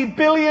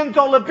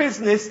multi-billion-dollar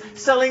business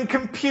selling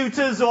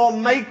computers or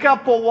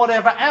makeup or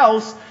whatever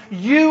else,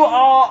 you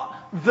are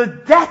the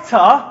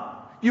debtor.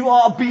 You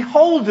are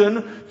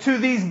beholden to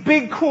these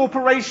big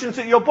corporations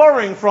that you're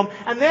borrowing from,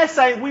 and they're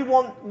saying, we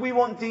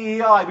want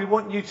DEI, we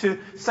want you to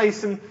say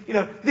some,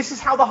 this is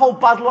how the whole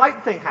Bud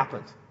Light thing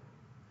happened.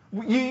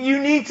 You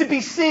need to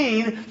be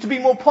seen to be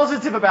more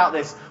positive about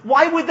this.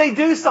 Why would they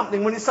do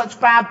something when it's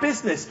such bad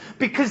business?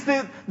 Because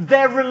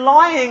they're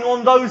relying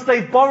on those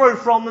they borrowed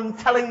from and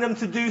telling them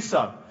to do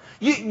so.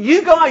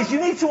 You guys, you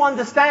need to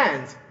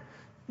understand,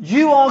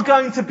 you are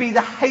going to be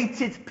the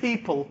hated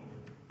people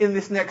in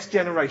this next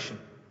generation,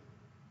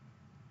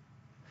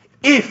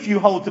 if you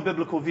hold to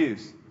biblical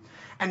views.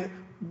 And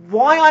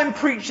why I'm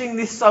preaching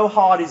this so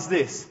hard is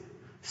this.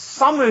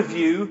 Some of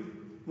you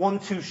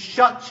want to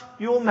shut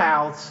your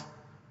mouths,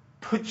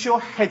 put your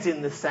head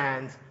in the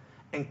sand,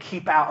 and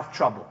keep out of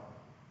trouble.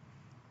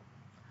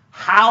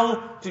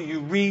 How do you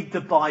read the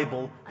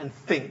Bible and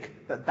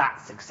think that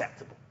that's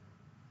acceptable?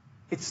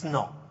 It's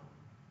not.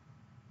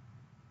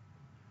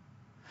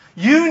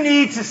 You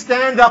need to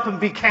stand up and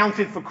be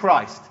counted for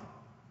Christ.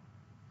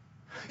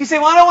 You say,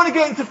 well, I don't want to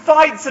get into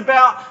fights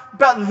about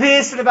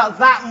this and about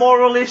that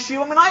moral issue.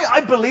 I mean,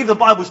 I believe the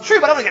Bible's true,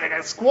 but I don't want to get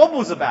into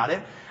squabbles about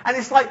it. And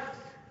it's like,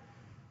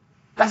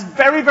 that's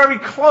very, very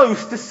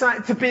close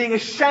to being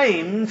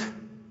ashamed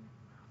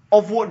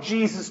of what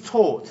Jesus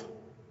taught.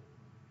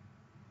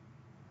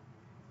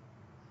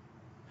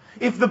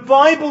 If the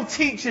Bible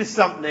teaches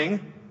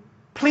something,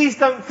 please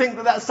don't think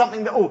that that's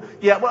something that,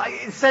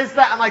 it says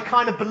that and I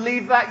kind of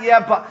believe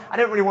that, but I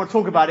don't really want to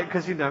talk about it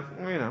because,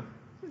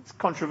 it's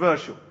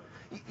controversial.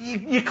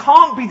 You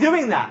can't be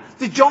doing that.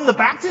 Did John the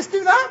Baptist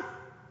do that?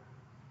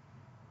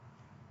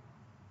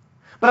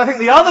 But I think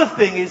the other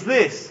thing is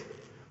this.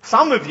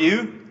 Some of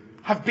you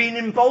have been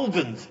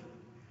emboldened.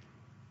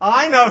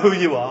 I know who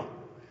you are.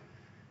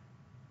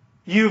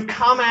 You've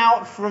come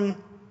out from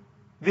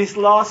this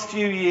last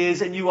few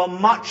years and you are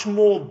much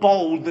more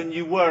bold than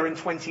you were in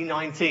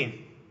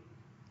 2019.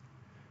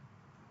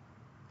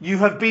 You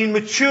have been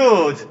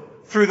matured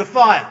through the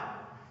fire.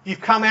 You've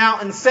come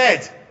out and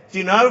said,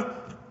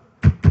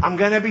 I'm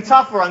going to be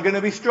tougher, I'm going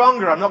to be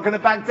stronger, I'm not going to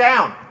back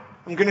down,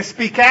 I'm going to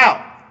speak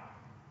out.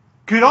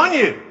 Good on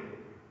you.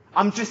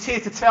 I'm just here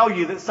to tell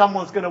you that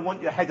someone's going to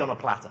want your head on a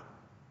platter.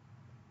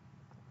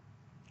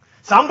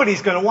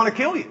 Somebody's going to want to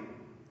kill you.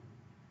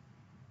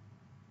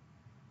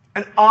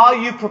 And are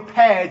you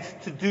prepared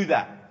to do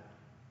that?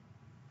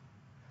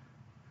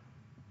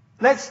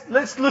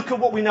 Let's look at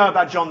what we know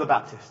about John the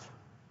Baptist.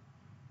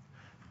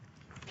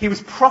 He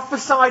was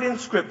prophesied in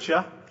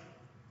Scripture.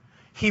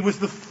 He was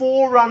the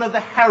forerunner, the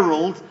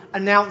herald,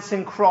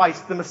 announcing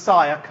Christ, the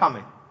Messiah,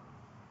 coming.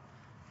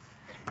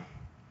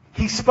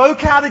 He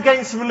spoke out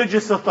against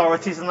religious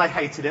authorities and they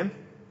hated him.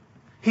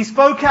 He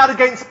spoke out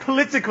against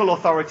political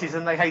authorities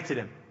and they hated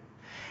him.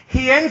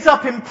 He ends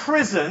up in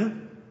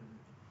prison.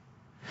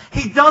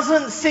 He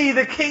doesn't see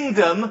the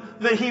kingdom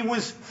that he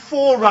was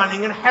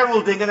forerunning and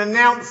heralding and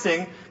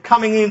announcing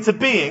coming into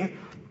being.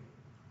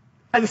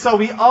 And so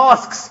he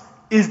asks,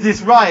 is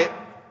this right?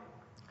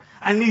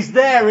 And he's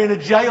there in a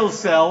jail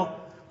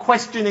cell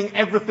questioning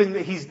everything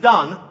that he's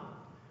done.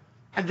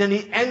 And then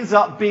he ends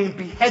up being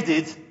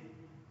beheaded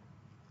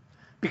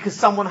because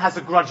someone has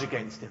a grudge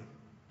against him.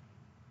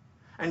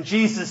 And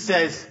Jesus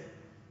says,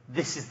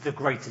 this is the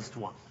greatest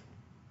one.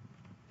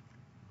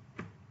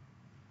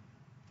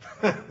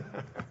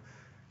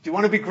 Do you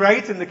want to be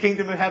great in the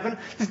kingdom of heaven?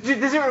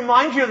 Does it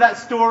remind you of that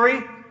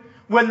story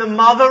when the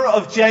mother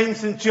of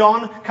James and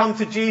John come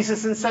to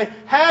Jesus and say,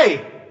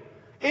 hey,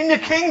 in the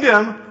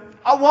kingdom,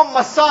 I want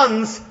my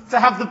sons to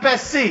have the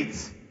best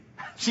seats.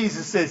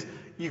 Jesus says,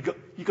 you've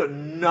got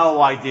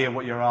no idea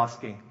what you're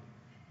asking.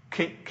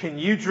 Can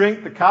you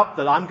drink the cup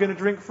that I'm going to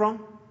drink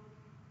from?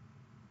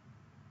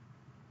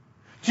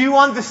 Do you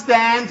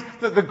understand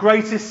that the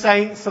greatest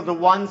saints are the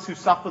ones who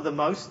suffer the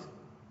most?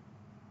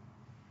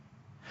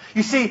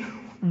 You see,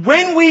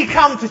 when we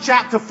come to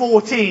chapter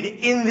 14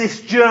 in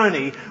this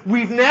journey,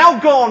 we've now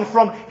gone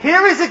from,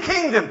 here is a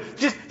kingdom,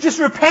 just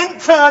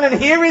repent, turn, and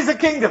here is a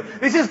kingdom.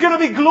 This is going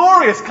to be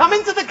glorious. Come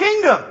into the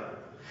kingdom.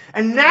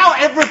 And now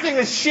everything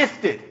has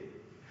shifted.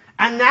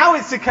 And now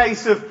it's a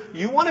case of,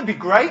 you want to be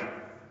great?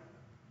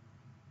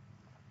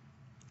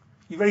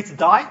 You ready to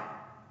die?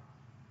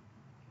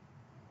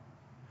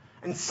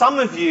 And some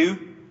of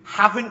you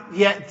haven't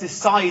yet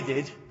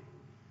decided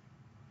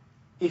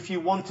if you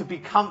want to be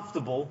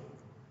comfortable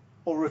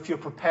or if you're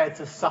prepared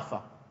to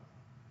suffer.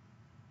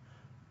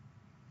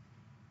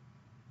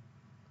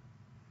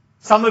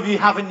 Some of you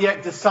haven't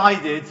yet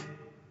decided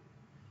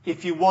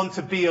if you want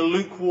to be a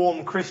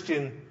lukewarm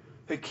Christian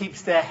that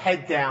keeps their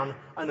head down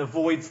and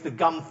avoids the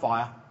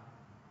gunfire,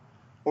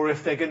 or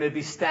if they're going to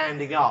be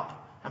standing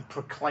up and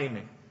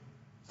proclaiming.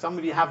 Some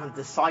of you haven't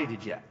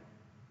decided yet.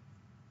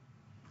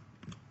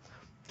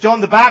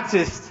 John the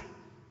Baptist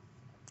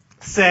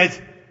said,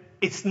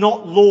 it's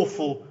not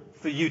lawful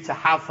for you to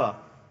have her.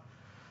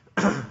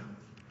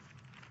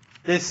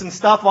 There's some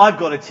stuff I've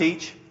got to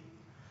teach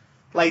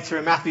later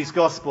in Matthew's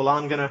Gospel.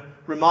 I'm going to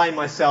remind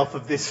myself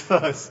of this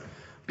verse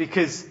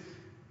because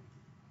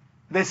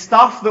there's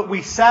stuff that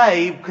we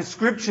say because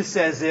Scripture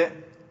says it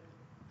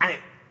and it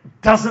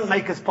doesn't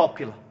make us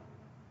popular.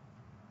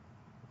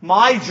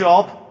 My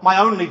job, my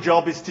only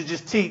job, is to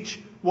just teach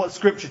what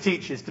Scripture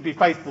teaches, to be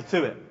faithful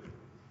to it.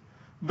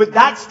 But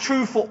that's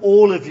true for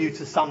all of you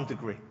to some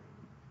degree.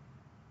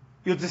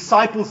 You're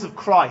disciples of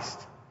Christ.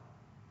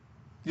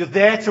 You're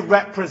there to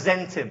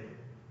represent Him.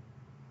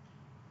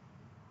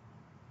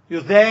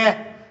 You're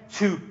there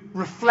to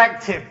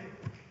reflect Him.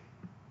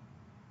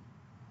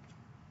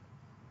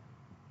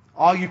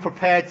 Are you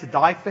prepared to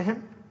die for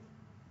Him?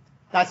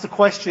 That's a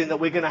question that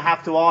we're going to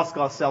have to ask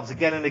ourselves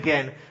again and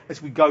again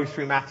as we go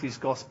through Matthew's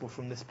Gospel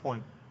from this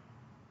point.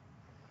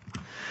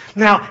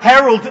 Now,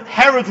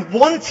 Herod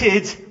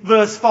wanted,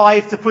 verse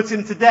 5, to put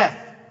him to death.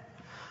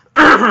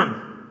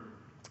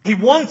 He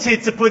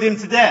wanted to put him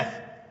to death.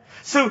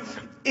 So,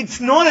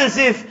 it's not as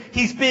if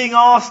he's being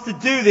asked to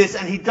do this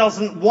and he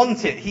doesn't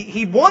want it.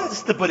 He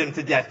wants to put him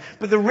to death.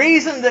 But the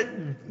reason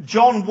that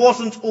John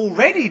wasn't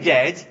already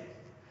dead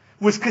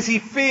was because he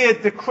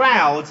feared the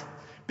crowd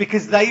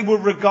because they were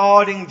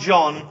regarding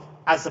John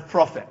as a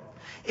prophet.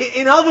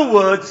 In other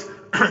words,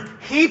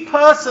 he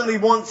personally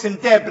wants him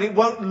dead, but it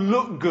won't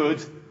look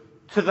good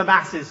to the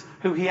masses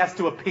who he has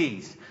to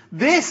appease.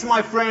 This,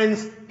 my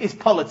friends, is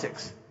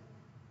politics.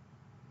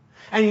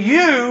 And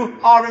you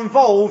are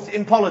involved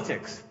in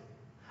politics.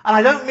 And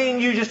I don't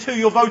mean you just who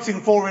you're voting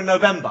for in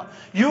November.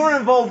 You are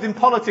involved in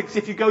politics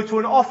if you go to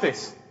an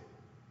office.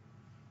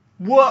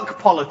 Work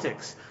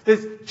politics.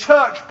 There's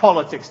church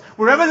politics.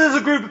 Wherever there's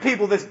a group of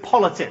people, there's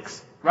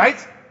politics. Right?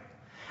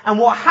 And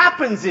what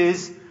happens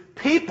is,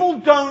 people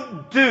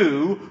don't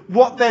do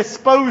what they're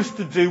supposed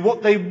to do,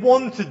 what they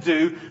want to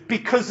do,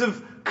 because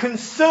of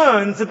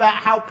concerns about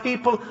how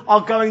people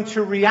are going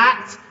to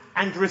react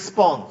and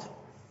respond.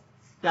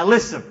 Now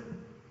listen.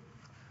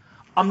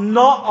 I'm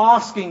not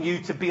asking you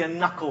to be a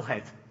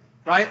knucklehead,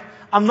 right?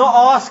 I'm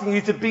not asking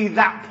you to be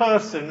that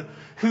person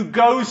who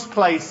goes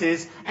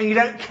places and you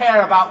don't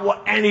care about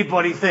what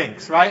anybody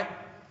thinks, right?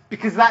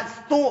 Because that's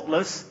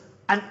thoughtless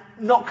and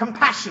not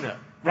compassionate,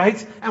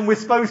 right? And we're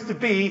supposed to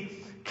be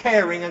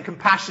caring and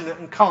compassionate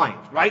and kind,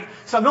 right?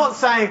 So I'm not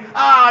saying,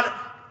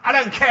 I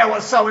don't care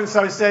what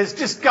so-and-so says,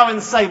 just go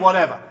and say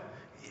whatever.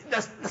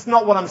 That's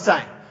not what I'm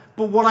saying.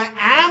 But what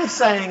I am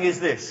saying is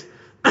this.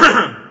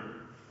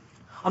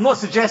 I'm not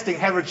suggesting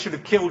Herod should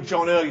have killed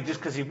John early just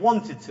because he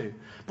wanted to.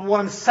 But what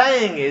I'm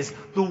saying is,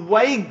 the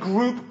way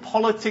group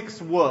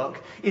politics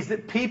work is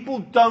that people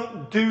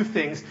don't do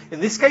things. In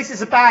this case,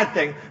 it's a bad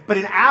thing. But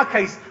in our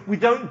case, we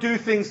don't do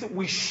things that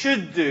we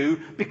should do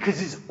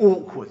because it's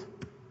awkward.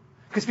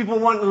 Because people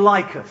won't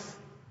like us.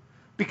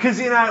 Because,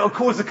 it'll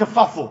cause a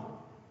kerfuffle.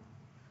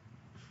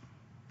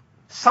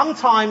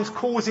 Sometimes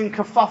causing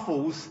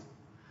kerfuffles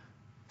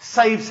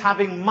saves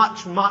having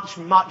much, much,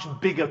 much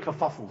bigger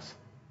kerfuffles.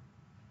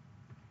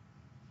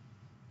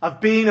 I've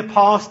been a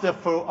pastor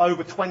for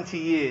over 20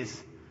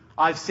 years.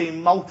 I've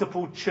seen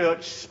multiple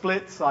church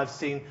splits. I've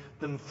seen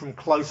them from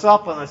close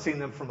up and I've seen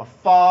them from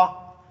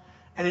afar.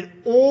 And in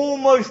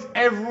almost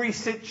every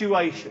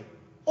situation,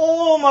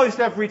 almost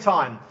every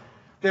time,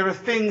 there are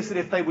things that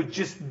if they were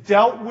just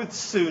dealt with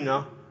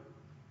sooner,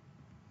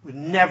 would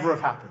never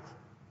have happened.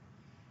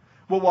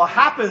 Well, what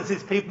happens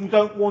is people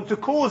don't want to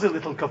cause a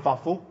little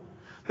kerfuffle.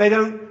 They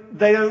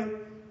don't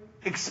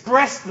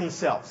express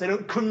themselves. They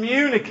don't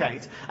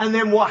communicate. And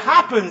then what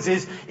happens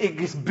is it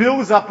just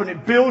builds up and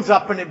it builds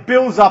up and it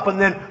builds up and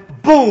then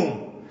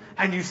boom.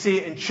 And you see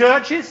it in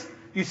churches,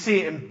 you see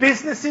it in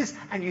businesses,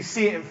 and you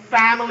see it in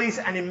families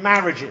and in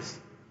marriages.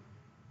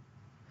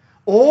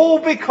 All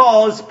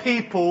because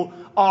people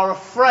are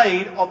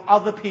afraid of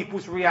other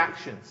people's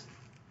reactions.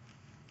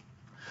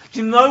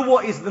 Do you know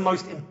what is the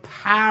most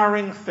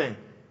empowering thing?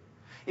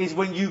 Is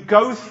when you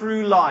go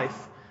through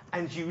life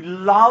and you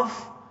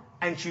love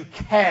and you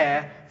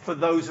care for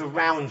those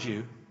around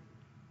you,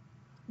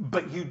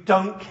 but you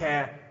don't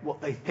care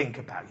what they think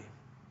about you.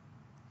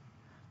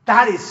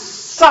 That is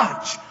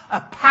such a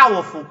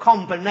powerful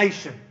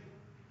combination.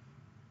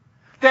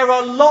 There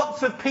are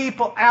lots of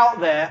people out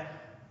there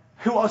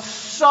who are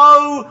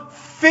so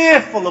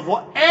fearful of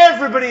what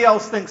everybody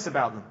else thinks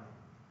about them.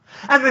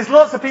 And there's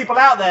lots of people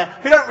out there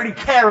who don't really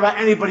care about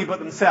anybody but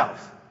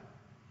themselves.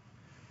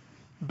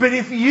 But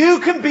if you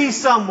can be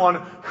someone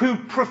who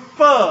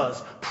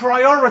prefers,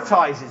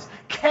 prioritizes,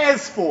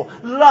 cares for,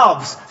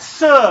 loves,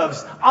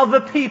 serves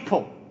other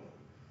people,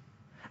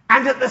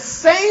 and at the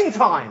same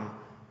time,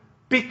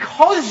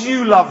 because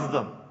you love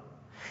them,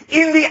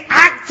 in the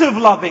act of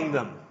loving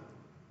them,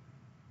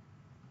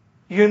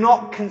 you're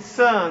not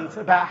concerned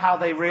about how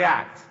they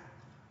react,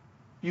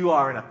 you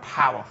are in a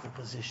powerful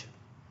position.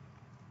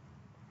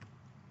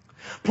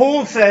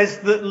 Paul says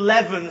that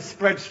leaven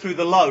spreads through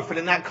the loaf, and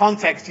in that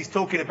context he's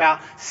talking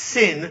about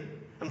sin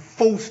and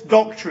false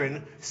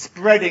doctrine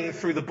spreading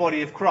through the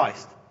body of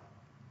Christ.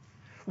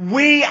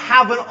 We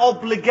have an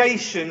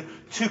obligation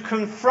to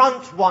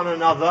confront one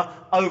another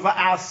over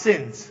our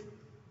sins.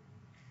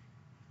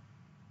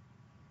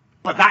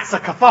 But that's a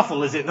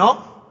kerfuffle, is it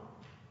not?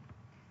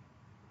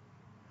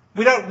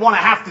 We don't want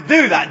to have to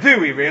do that, do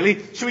we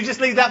really? Should we just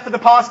leave that for the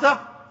pastor?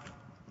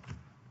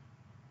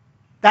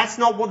 That's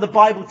not what the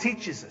Bible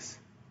teaches us.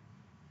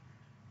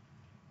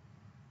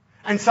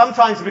 And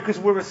sometimes because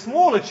we're a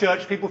smaller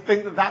church, people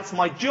think that that's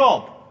my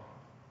job.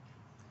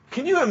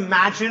 Can you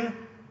imagine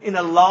in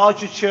a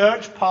larger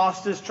church,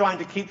 pastors trying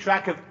to keep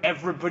track of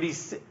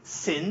everybody's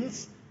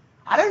sins?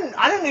 I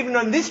don't even know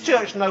in this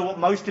church know what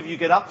most of you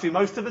get up to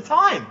most of the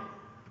time.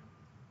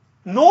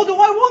 Nor do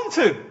I want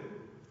to.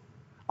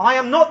 I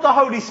am not the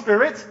Holy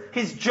Spirit.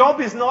 His job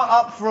is not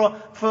up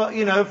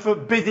for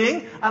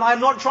bidding, and I'm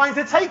not trying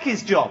to take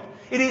his job.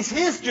 It is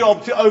his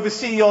job to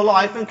oversee your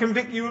life and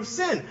convict you of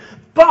sin.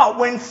 But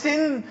when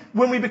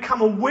we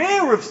become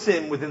aware of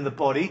sin within the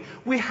body,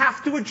 we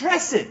have to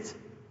address it.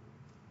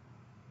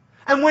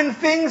 And when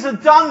things are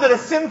done that are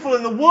sinful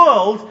in the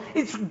world,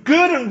 it's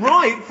good and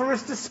right for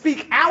us to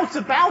speak out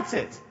about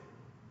it.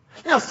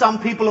 Now,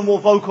 some people are more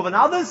vocal than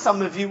others,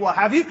 some of you, what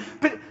have you,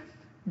 but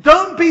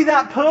don't be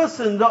that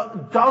person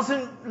that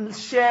doesn't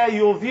share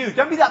your view.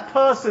 Don't be that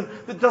person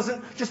that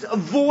doesn't just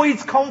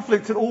avoids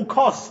conflict at all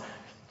costs.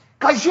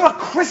 Guys, you're a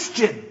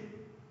Christian.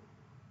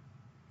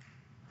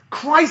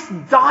 Christ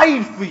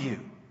died for you.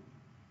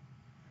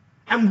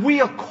 And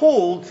we are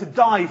called to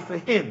die for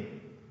him.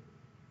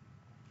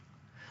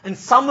 And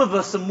some of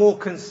us are more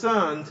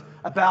concerned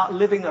about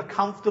living a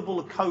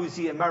comfortable,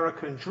 cozy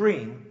American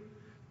dream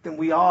than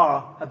we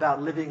are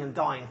about living and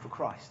dying for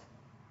Christ.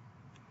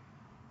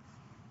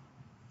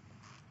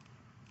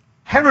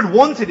 Herod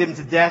wanted him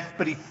to death,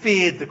 but he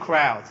feared the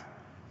crowd.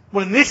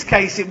 Well, in this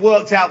case, it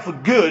worked out for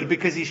good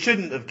because he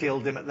shouldn't have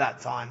killed him at that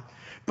time.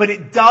 But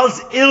it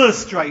does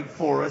illustrate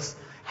for us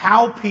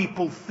how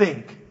people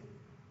think.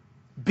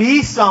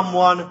 Be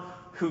someone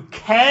who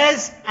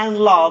cares and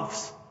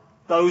loves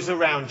those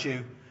around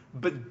you,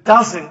 but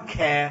doesn't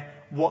care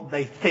what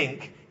they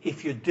think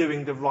if you're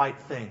doing the right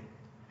thing.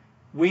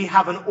 We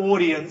have an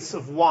audience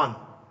of one.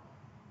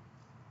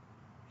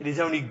 It is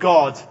only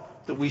God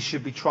that we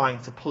should be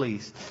trying to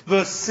please.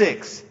 Verse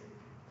 6.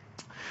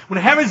 When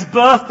Herod's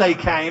birthday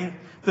came,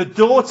 the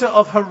daughter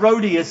of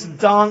Herodias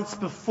danced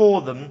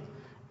before them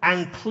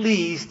and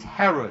pleased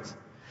Herod.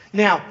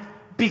 Now,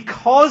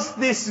 because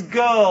this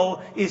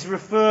girl is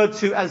referred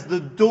to as the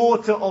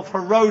daughter of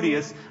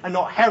Herodias and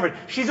not Herod,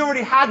 she's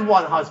already had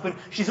one husband,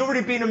 she's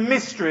already been a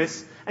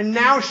mistress, and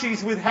now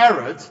she's with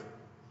Herod.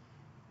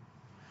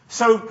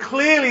 So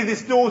clearly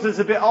this daughter's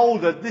a bit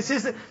older. This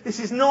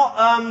is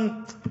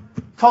not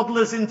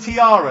toddlers in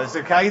tiaras,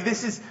 okay?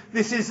 This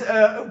is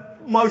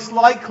most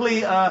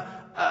likely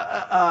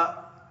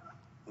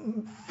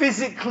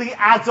physically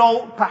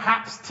adult,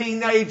 perhaps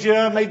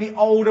teenager, maybe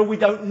older, we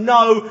don't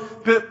know.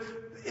 But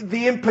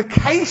the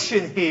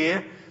implication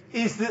here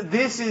is that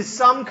this is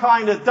some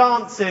kind of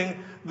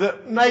dancing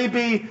that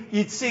maybe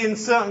you'd see in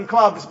certain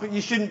clubs, but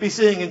you shouldn't be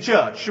seeing in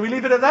church. Should we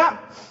leave it at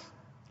that?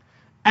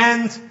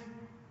 And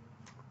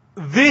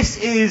this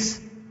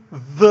is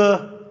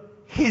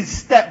his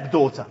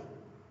stepdaughter.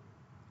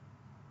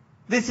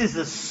 This is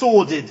a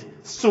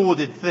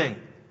sordid thing.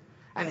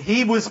 And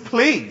he was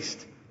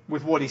pleased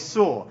with what he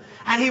saw.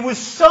 And he was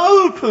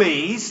so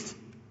pleased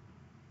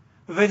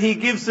that he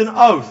gives an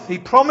oath. He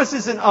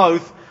promises an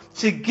oath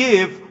to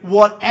give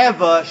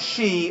whatever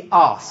she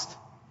asked.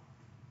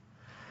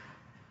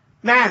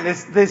 Man,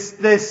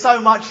 there's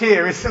so much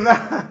here, isn't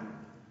there?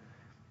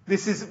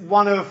 This is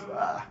one of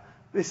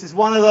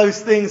those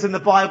things in the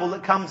Bible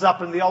that comes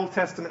up in the Old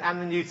Testament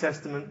and the New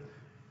Testament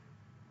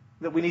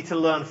that we need to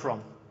learn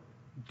from.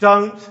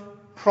 Don't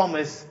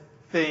promise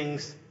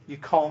things you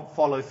can't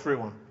follow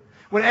through on.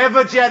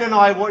 Whenever Jed and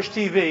I watch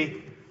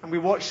TV, and we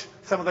watch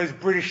some of those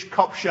British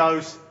cop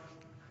shows,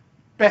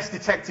 best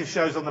detective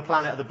shows on the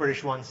planet are the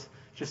British ones,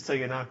 just so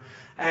you know.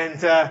 And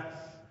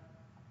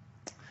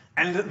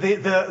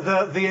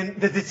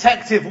the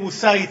detective will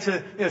say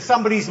to,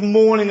 somebody's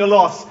mourning a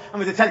loss,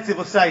 and the detective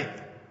will say,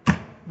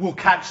 "We'll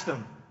catch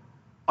them,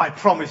 I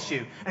promise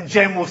you." And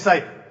Jen will say,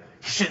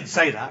 "You shouldn't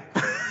say that."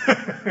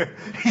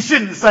 He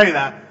shouldn't say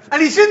that.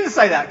 And he shouldn't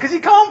say that because he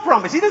can't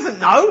promise. He doesn't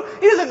know.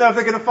 He doesn't know if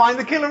they're going to find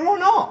the killer or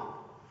not.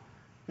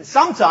 And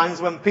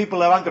sometimes when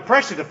people are under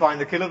pressure to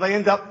find the killer, they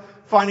end up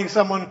finding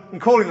someone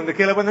and calling them the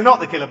killer when they're not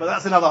the killer. But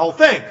that's another whole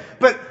thing.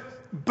 But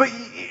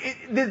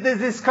there's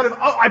this kind of,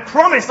 "Oh, I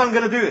promise I'm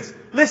going to do this."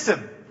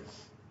 Listen,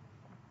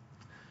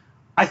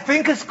 I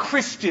think as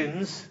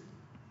Christians,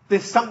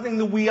 there's something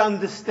that we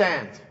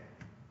understand.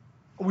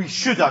 We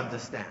should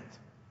understand.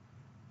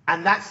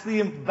 And that's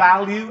the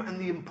value and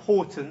the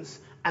importance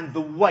and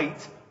the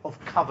weight of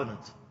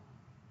covenant.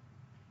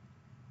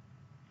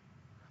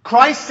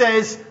 Christ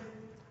says,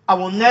 "I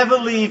will never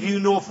leave you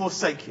nor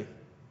forsake you."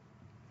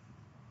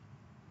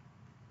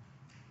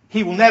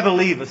 He will never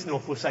leave us nor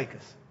forsake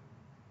us.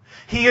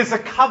 He is a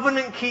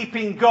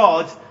covenant-keeping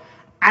God,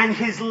 and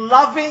His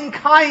loving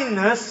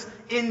kindness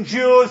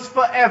endures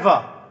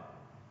forever.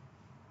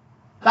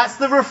 That's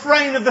the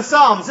refrain of the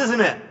Psalms,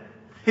 isn't it?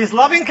 His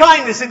loving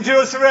kindness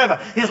endures forever.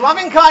 His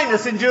loving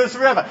kindness endures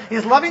forever.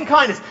 His loving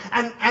kindness.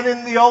 And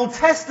in the Old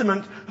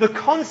Testament, the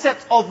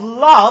concept of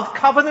love,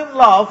 covenant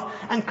love,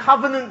 and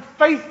covenant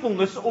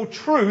faithfulness or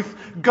truth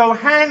go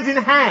hand in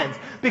hand.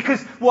 Because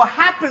what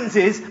happens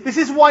is, this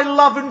is why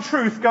love and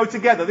truth go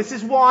together. This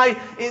is why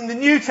in the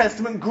New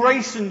Testament,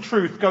 grace and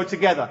truth go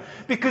together.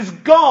 Because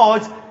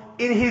God,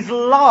 in His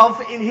love,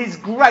 in His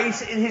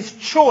grace, in His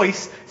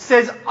choice,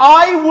 says,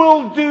 "I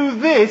will do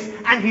this,"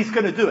 and He's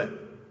going to do it.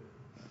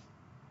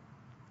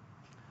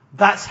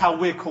 That's how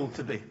we're called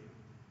to be.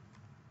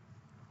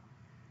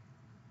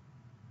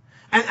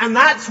 And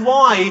that's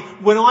why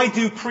when I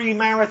do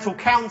premarital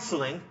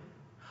counseling,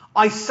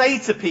 I say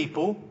to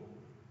people,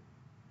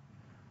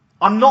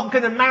 "I'm not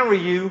going to marry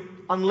you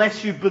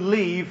unless you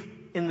believe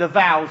in the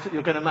vows that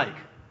you're going to make."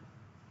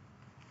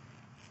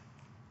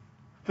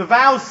 The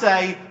vows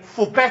say,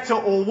 "For better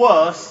or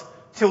worse,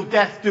 till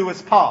death do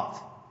us part."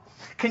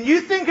 Can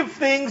you think of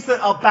things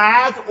that are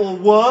bad or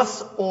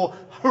worse or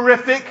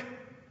horrific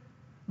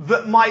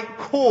that might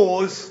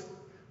cause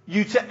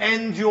you to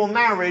end your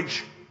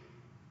marriage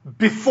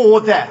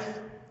before death?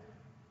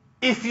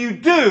 If you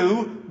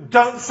do,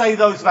 don't say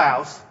those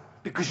vows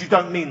because you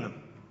don't mean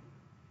them.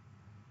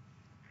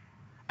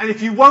 And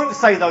if you won't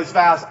say those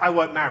vows, I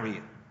won't marry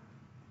you.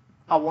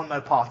 I want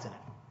no part in it.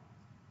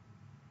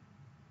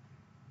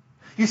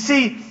 You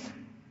see,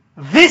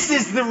 this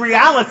is the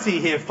reality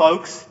here,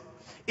 folks,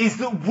 is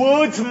that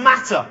words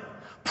matter.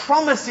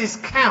 Promises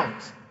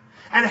count.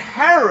 And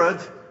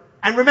Herod,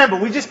 and remember,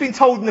 we've just been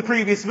told in the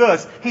previous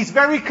verse, he's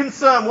very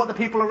concerned what the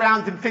people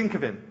around him think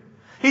of him.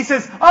 He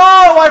says,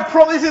 "Oh, I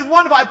promise, this is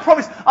wonderful, I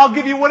promise, I'll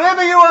give you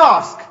whatever you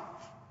ask."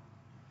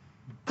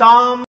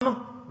 Dumb,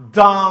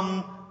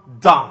 dumb,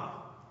 dumb.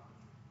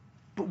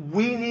 But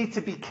we need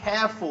to be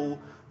careful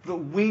that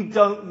we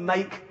don't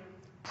make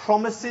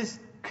promises,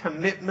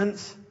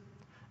 commitments,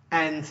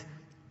 and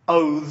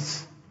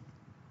oaths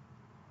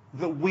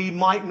that we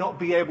might not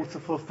be able to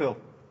fulfill.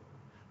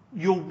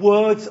 Your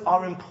words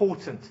are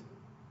important.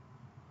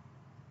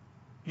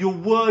 Your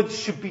words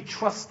should be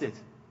trusted.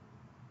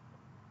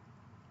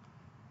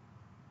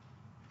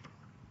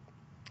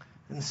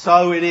 And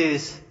so it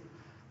is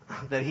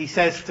that he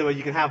says to her,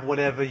 "You can have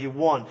whatever you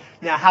want."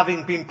 Now,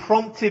 having been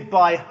prompted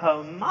by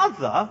her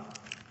mother,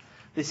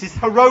 this is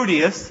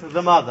Herodias,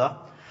 the mother,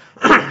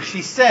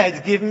 she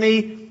said, "Give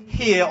me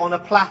here on a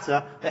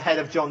platter the head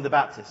of John the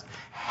Baptist."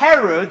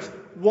 Herod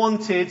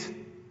wanted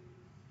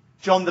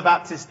John the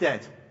Baptist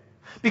dead.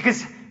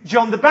 Because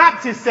John the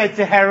Baptist said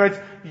to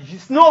Herod,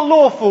 "It's not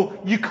lawful,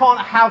 you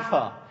can't have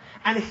her."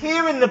 And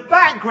here in the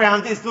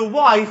background is the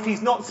wife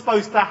he's not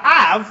supposed to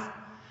have,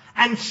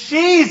 and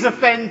she's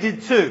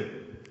offended too.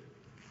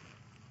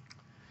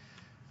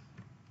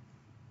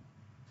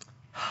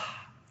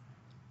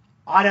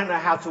 I don't know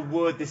how to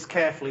word this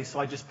carefully, so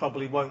I just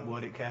probably won't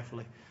word it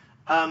carefully.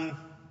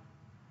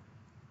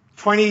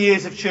 20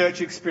 years of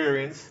church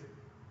experience.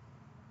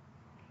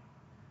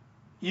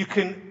 You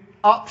can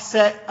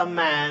upset a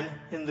man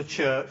in the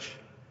church,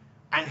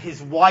 and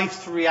his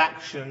wife's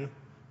reaction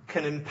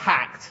can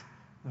impact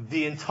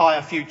the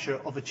entire future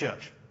of the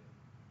church.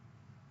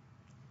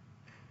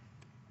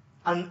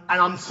 And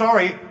I'm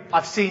sorry,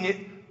 I've seen it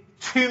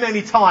too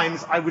many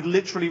times. I would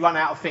literally run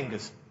out of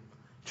fingers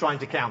trying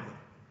to count them.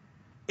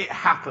 It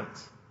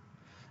happens.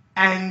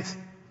 And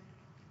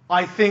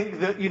I think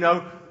that,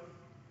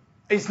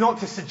 it's not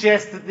to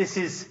suggest that this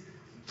is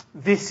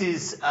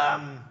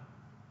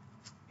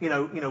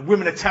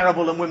women are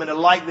terrible and women are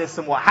like this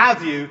and what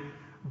have you.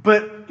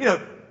 But,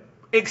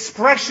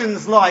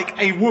 expressions like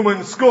a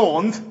woman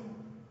scorned,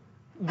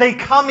 they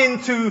come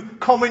into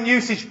common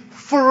usage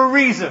for a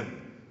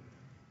reason.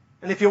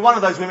 And if you're one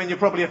of those women, you're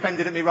probably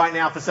offended at me right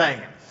now for saying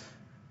it.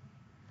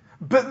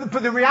 But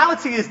the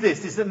reality is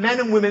this, is that men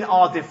and women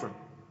are different.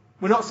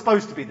 We're not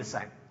supposed to be the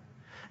same.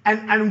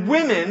 And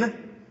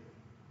women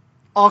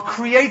are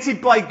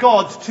created by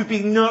God to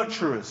be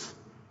nurturers.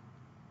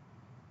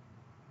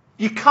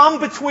 You come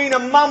between a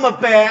mama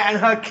bear and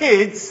her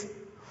kids,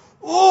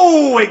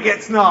 ooh, it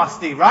gets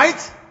nasty,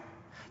 right?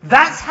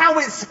 That's how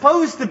it's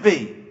supposed to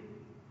be.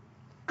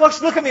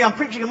 Gosh, look at me, I'm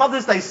preaching a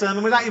Mother's Day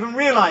sermon without even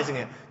realizing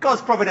it.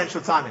 God's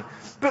providential timing.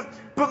 But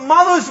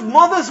mothers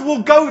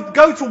will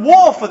go to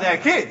war for their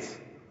kids.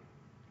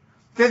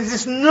 There's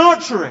this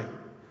nurturing.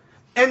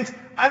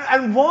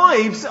 And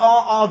wives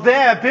are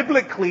there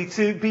biblically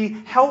to be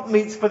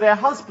helpmeets for their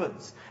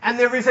husbands. And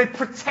there is a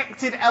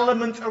protected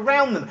element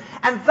around them.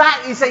 And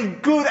that is a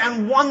good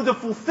and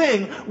wonderful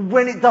thing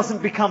when it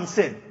doesn't become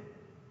sin.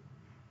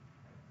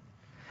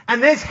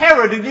 And there's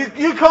Herod, and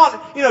you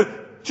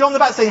can't, John the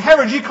Baptist saying,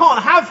 Herod, you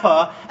can't have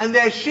her. And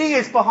there she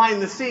is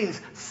behind the scenes,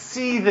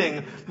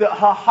 seething that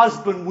her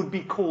husband would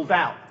be called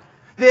out.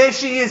 There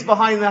she is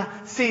behind the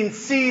scenes,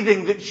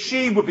 seething that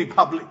she would be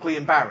publicly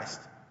embarrassed.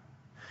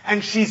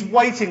 And she's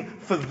waiting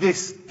for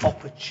this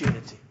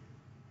opportunity.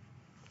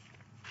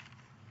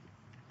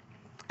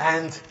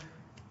 And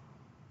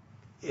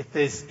if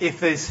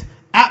there's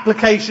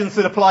applications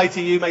that apply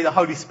to you, may the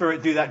Holy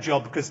Spirit do that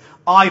job, because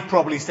I've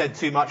probably said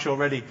too much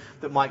already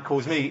that might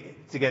cause me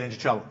to get into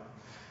trouble.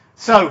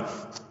 So,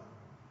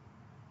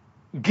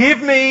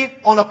 give me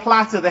on a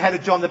platter the head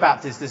of John the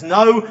Baptist. There's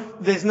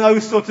no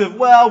sort of,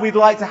 well, we'd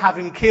like to have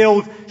him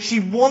killed. She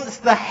wants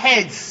the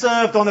head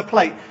served on a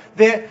plate.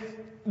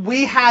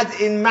 We had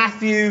in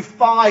Matthew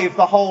 5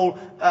 the whole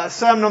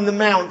Sermon on the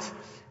Mount,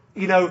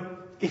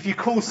 if you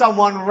call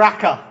someone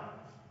Raka,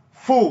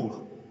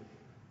 fool,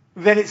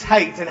 then it's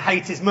hate, and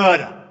hate is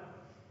murder.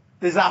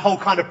 There's that whole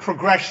kind of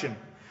progression.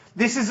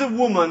 This is a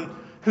woman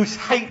whose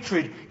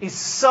hatred is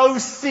so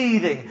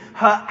seething,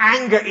 her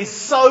anger is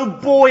so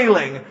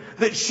boiling,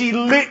 that she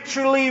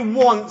literally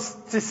wants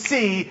to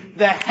see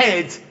the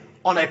head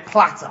on a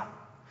platter,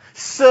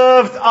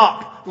 served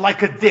up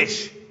like a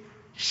dish.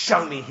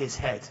 Show me his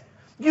head.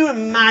 You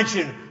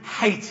imagine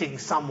hating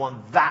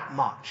someone that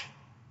much.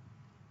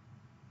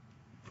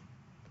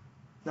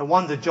 No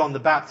wonder John the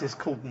Baptist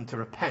called them to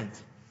repent.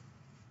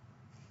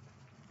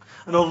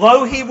 And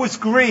although he was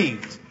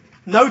grieved,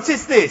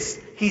 notice this,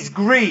 he's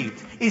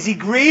grieved. Is he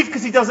grieved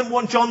because he doesn't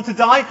want John to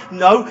die?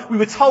 No, we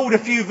were told a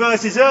few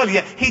verses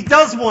earlier, he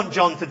does want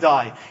John to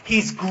die.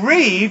 He's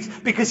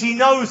grieved because he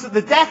knows that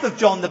the death of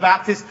John the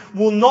Baptist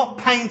will not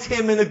paint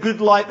him in a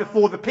good light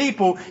before the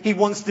people he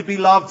wants to be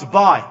loved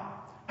by.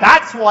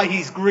 That's why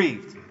he's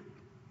grieved.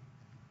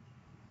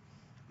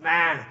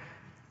 Man,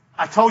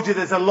 I told you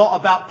there's a lot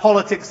about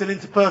politics and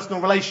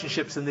interpersonal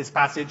relationships in this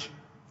passage.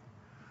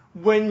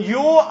 When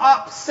you're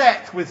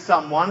upset with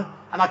someone,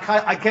 and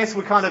I guess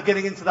we're kind of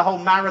getting into the whole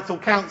marital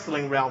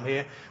counselling realm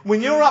here.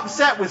 When you're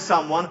upset with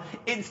someone,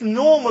 it's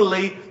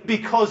normally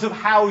because of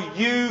how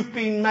you've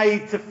been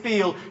made to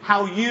feel,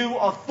 how you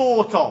are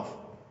thought of.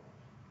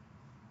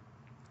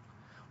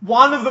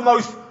 One of the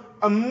most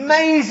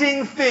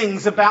amazing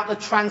things about the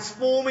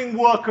transforming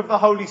work of the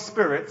Holy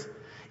Spirit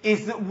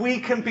is that we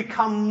can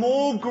become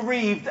more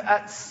grieved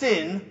at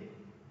sin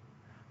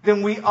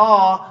than we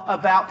are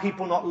about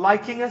people not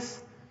liking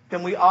us,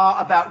 than we are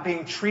about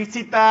being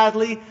treated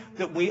badly,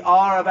 that we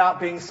are about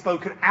being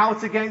spoken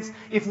out against.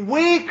 If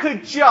we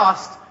could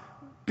just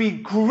be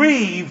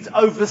grieved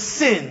over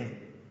sin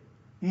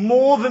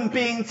more than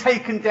being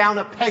taken down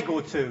a peg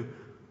or two,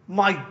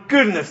 my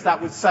goodness,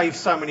 that would save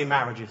so many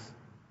marriages.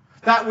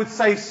 That would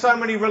save so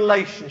many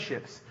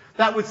relationships.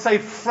 That would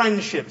save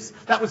friendships.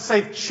 That would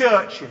save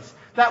churches.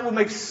 That would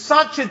make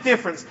such a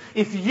difference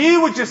if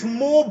you were just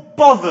more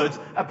bothered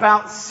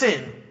about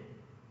sin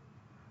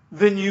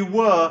than you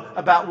were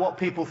about what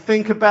people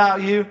think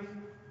about you.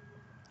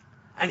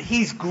 And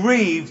he's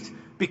grieved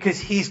because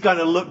he's going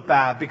to look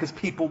bad, because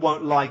people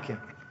won't like him.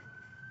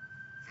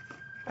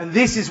 And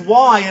this is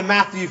why in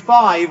Matthew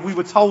 5 we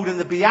were told in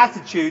the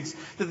Beatitudes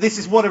that this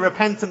is what a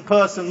repentant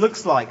person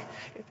looks like.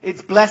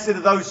 It's blessed are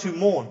those who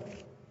mourn,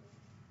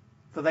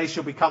 for they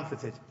shall be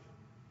comforted.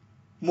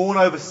 Mourn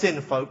over sin,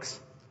 folks.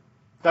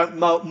 Don't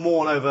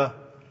mourn over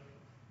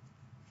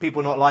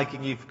people not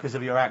liking you because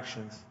of your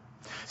actions.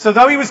 So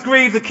though he was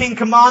grieved, the king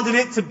commanded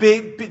it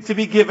to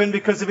be given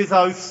because of his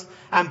oaths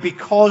and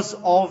because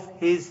of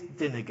his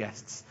dinner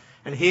guests.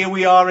 And here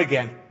we are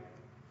again.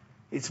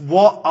 It's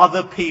what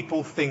other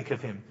people think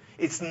of him.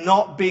 It's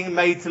not being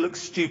made to look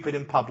stupid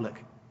in public.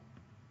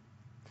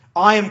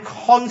 I am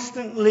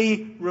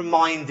constantly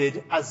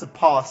reminded as a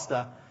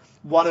pastor,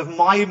 one of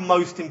my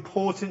most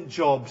important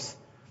jobs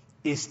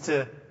is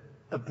to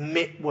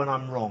admit when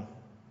I'm wrong.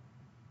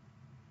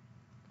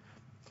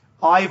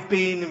 I've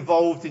been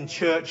involved in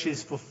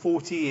churches for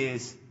 40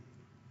 years,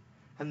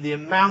 and the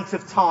amount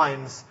of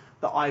times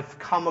that I've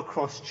come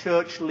across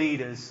church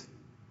leaders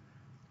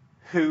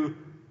who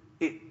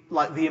it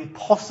like the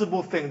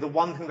impossible thing, the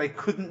one thing they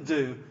couldn't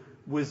do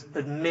was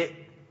admit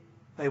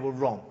they were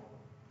wrong.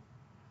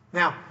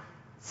 Now,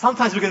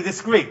 sometimes we're going to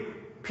disagree.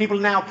 People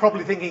are now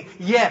probably thinking,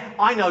 yeah,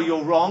 I know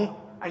you're wrong,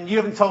 and you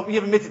haven't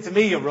admitted to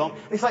me you're wrong.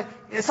 And it's like,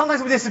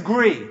 sometimes we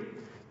disagree.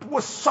 But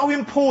what's so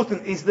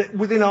important is that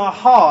within our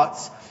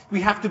hearts,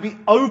 we have to be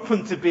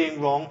open to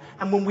being wrong,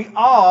 and when we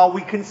are,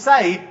 we can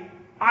say,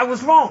 I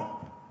was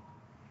wrong.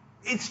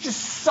 It's just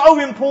so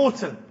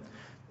important.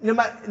 No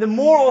matter, the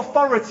more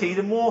authority,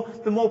 the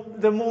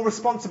more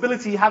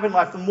responsibility you have in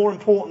life, the more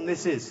important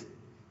this is.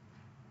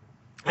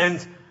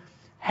 And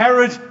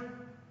Herod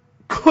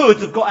could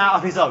have got out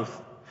of his oath.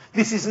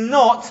 This is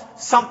not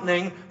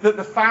something that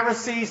the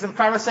Pharisees and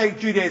Pharisaic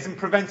Judaism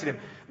prevented him.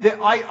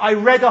 I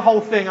read a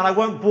whole thing, and I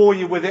won't bore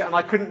you with it, and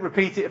I couldn't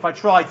repeat it if I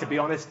tried, to be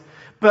honest.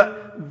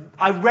 But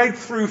I read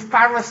through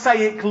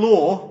Pharisaic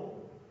law,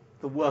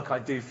 the work I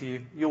do for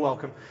you, you're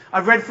welcome.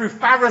 I read through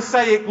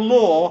Pharisaic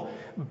law,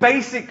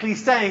 basically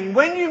saying,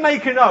 when you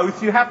make an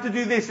oath, you have to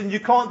do this, and you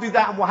can't do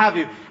that, and what have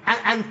you.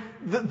 And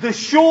the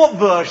short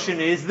version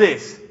is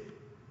this.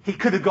 He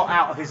could have got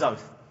out of his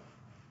oath.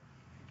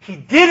 He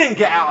didn't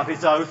get out of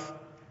his oath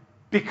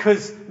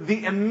because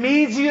the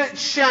immediate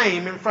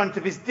shame in front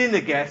of his dinner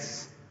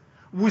guests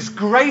was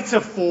greater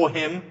for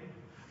him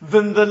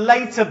than the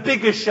later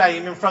bigger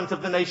shame in front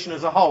of the nation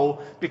as a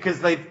whole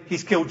because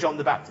he's killed John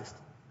the Baptist.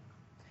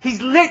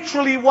 He's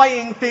literally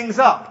weighing things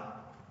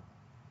up.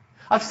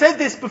 I've said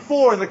this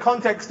before in the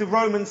context of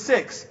Romans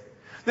 6.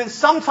 That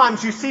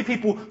sometimes you see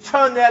people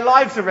turn their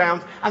lives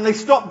around and they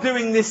stop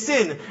doing this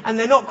sin and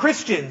they're not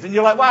Christians. And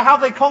you're like, wow, how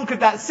have they conquered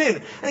that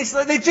sin? And it's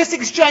like they just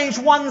exchange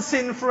one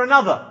sin for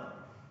another.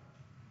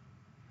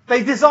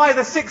 They desire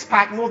the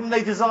six-pack more than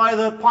they desire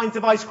the pint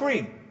of ice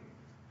cream.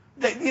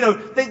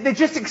 They're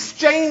just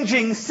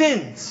exchanging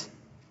sins.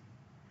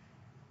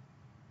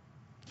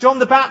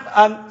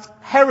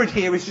 Herod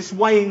here is just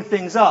weighing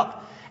things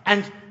up.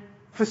 And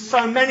for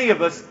so many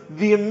of us,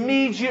 the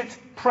immediate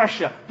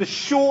pressure, the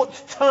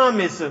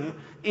short-termism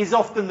is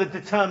often the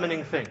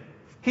determining thing.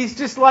 He's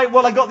just like,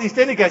 well, I got these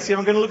dinner guests here,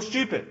 I'm going to look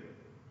stupid.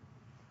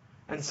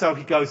 And so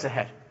he goes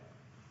ahead.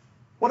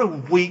 What a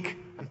weak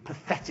and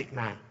pathetic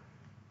man.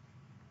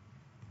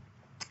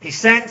 He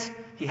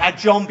had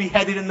John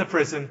beheaded in the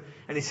prison,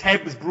 and his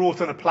head was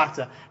brought on a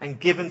platter and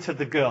given to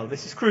the girl.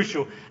 This is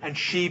crucial. And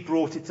she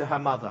brought it to her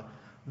mother.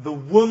 The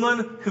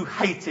woman who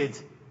hated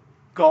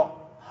got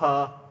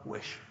her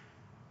wish.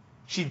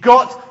 She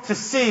got to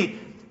see,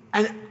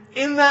 and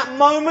in that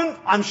moment,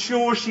 I'm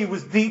sure she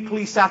was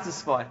deeply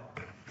satisfied.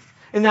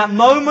 In that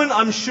moment,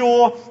 I'm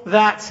sure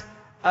that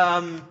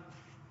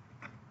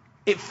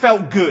it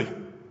felt good.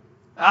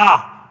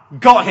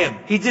 Got him.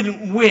 He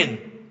didn't win.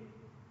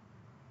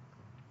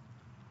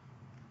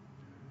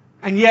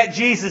 And yet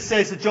Jesus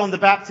says that John the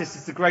Baptist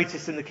is the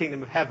greatest in the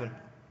kingdom of heaven.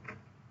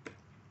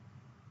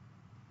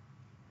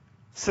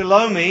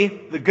 Salome,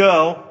 the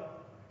girl,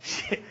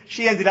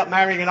 she ended up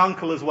marrying an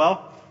uncle as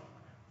well.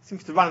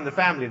 Seems to run in the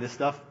family, this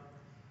stuff.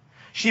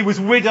 She was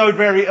widowed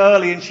very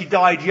early and she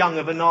died young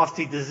of a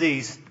nasty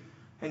disease.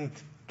 And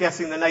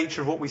guessing the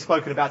nature of what we've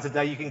spoken about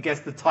today, you can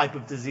guess the type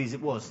of disease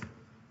it was.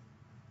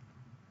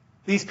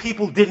 These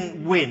people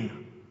didn't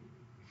win.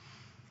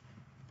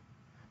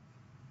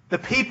 The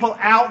people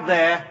out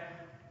there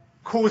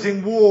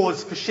causing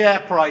wars for share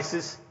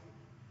prices,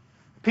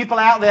 people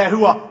out there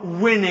who are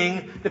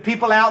winning, the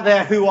people out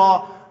there who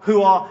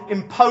are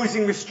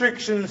imposing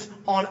restrictions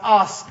on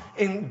us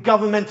in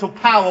governmental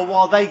power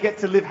while they get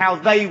to live how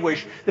they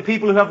wish. The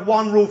people who have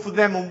one rule for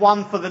them and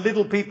one for the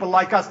little people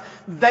like us.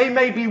 They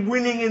may be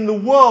winning in the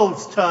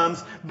world's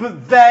terms,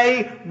 but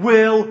they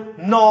will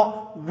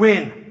not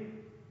win.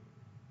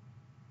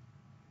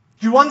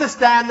 Do you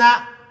understand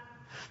that?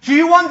 Do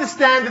you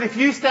understand that if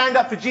you stand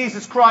up for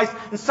Jesus Christ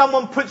and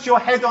someone puts your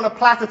head on a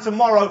platter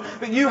tomorrow,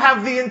 that you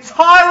have the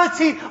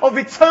entirety of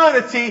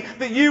eternity,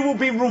 that you will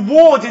be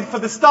rewarded for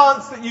the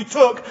stance that you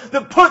took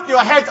that put your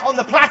head on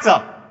the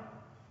platter?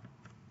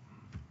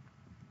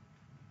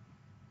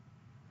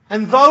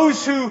 And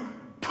those who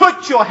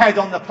put your head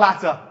on the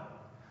platter,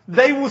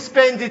 they will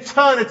spend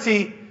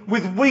eternity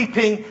with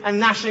weeping and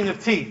gnashing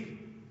of teeth.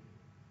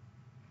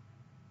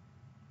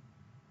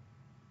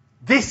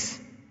 This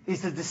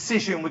is the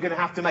decision we're going to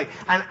have to make.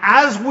 And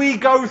as we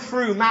go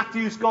through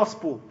Matthew's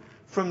Gospel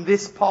from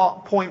this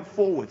point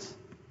forwards,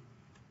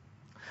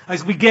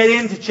 as we get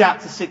into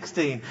chapter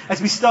 16, as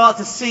we start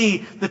to see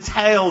the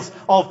tales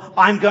of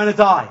I'm going to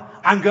die,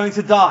 I'm going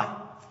to die,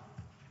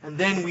 and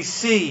then we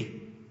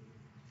see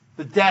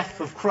the death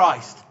of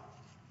Christ,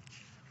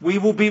 we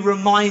will be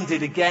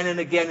reminded again and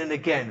again and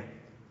again,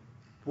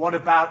 what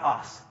about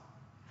us?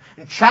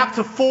 In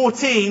chapter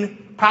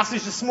 14,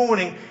 passage this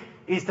morning,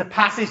 is the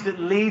passage that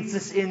leads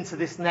us into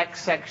this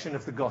next section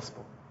of the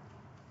gospel.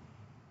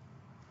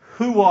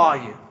 Who are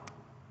you?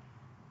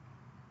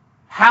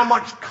 How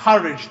much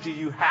courage do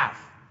you have?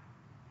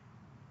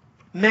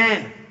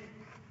 Men,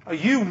 are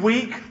you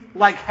weak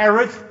like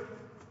Herod?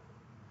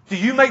 Do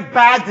you make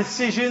bad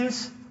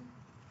decisions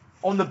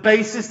on the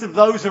basis of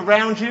those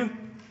around you?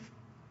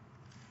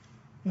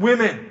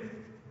 Women,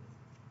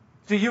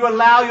 Do you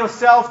allow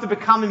yourself to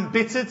become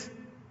embittered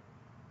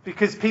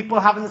because people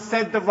haven't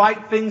said the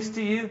right things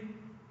to you?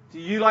 Do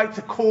you like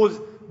to cause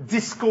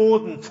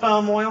discord and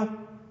turmoil?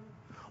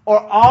 Or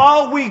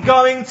are we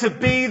going to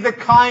be the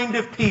kind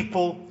of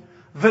people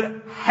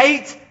that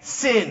hate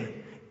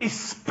sin,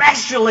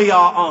 especially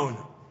our own,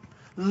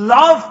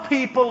 love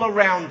people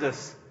around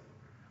us,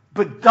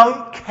 but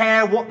don't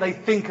care what they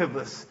think of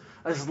us,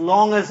 as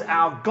long as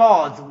our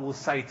God will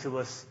say to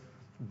us,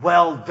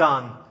 "Well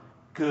done,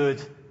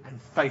 good and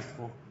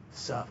faithful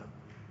servant"?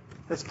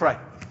 Let's pray.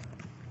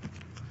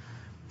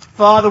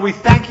 Father, we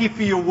thank you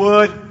for your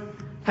word.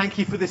 Thank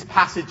you for this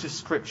passage of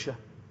Scripture.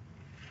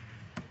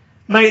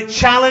 May it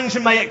challenge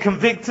and may it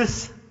convict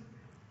us.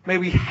 May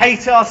we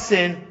hate our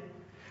sin.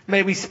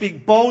 May we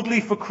speak boldly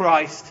for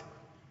Christ.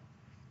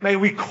 May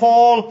we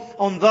call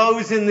on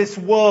those in this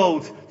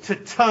world to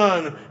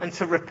turn and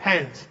to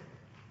repent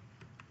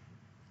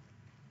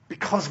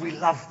because we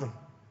love them.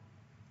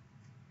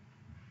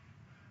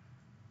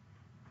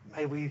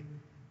 May we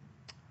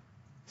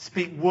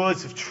speak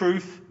words of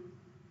truth.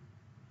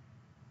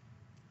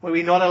 May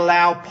we not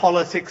allow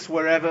politics,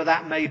 wherever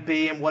that may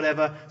be, in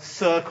whatever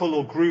circle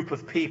or group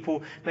of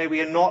people, may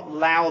we not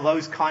allow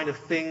those kind of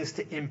things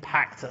to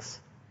impact us,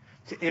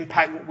 to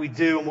impact what we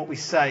do and what we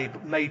say.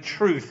 But may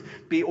truth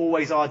be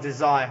always our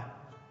desire.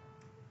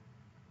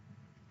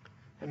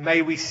 And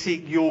may we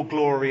seek your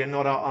glory and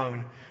not our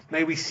own.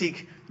 May we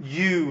seek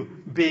you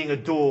being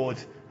adored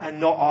and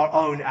not our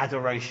own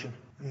adoration.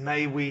 And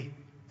may we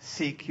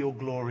seek your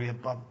glory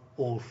above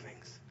all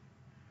things.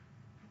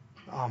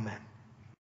 Amen.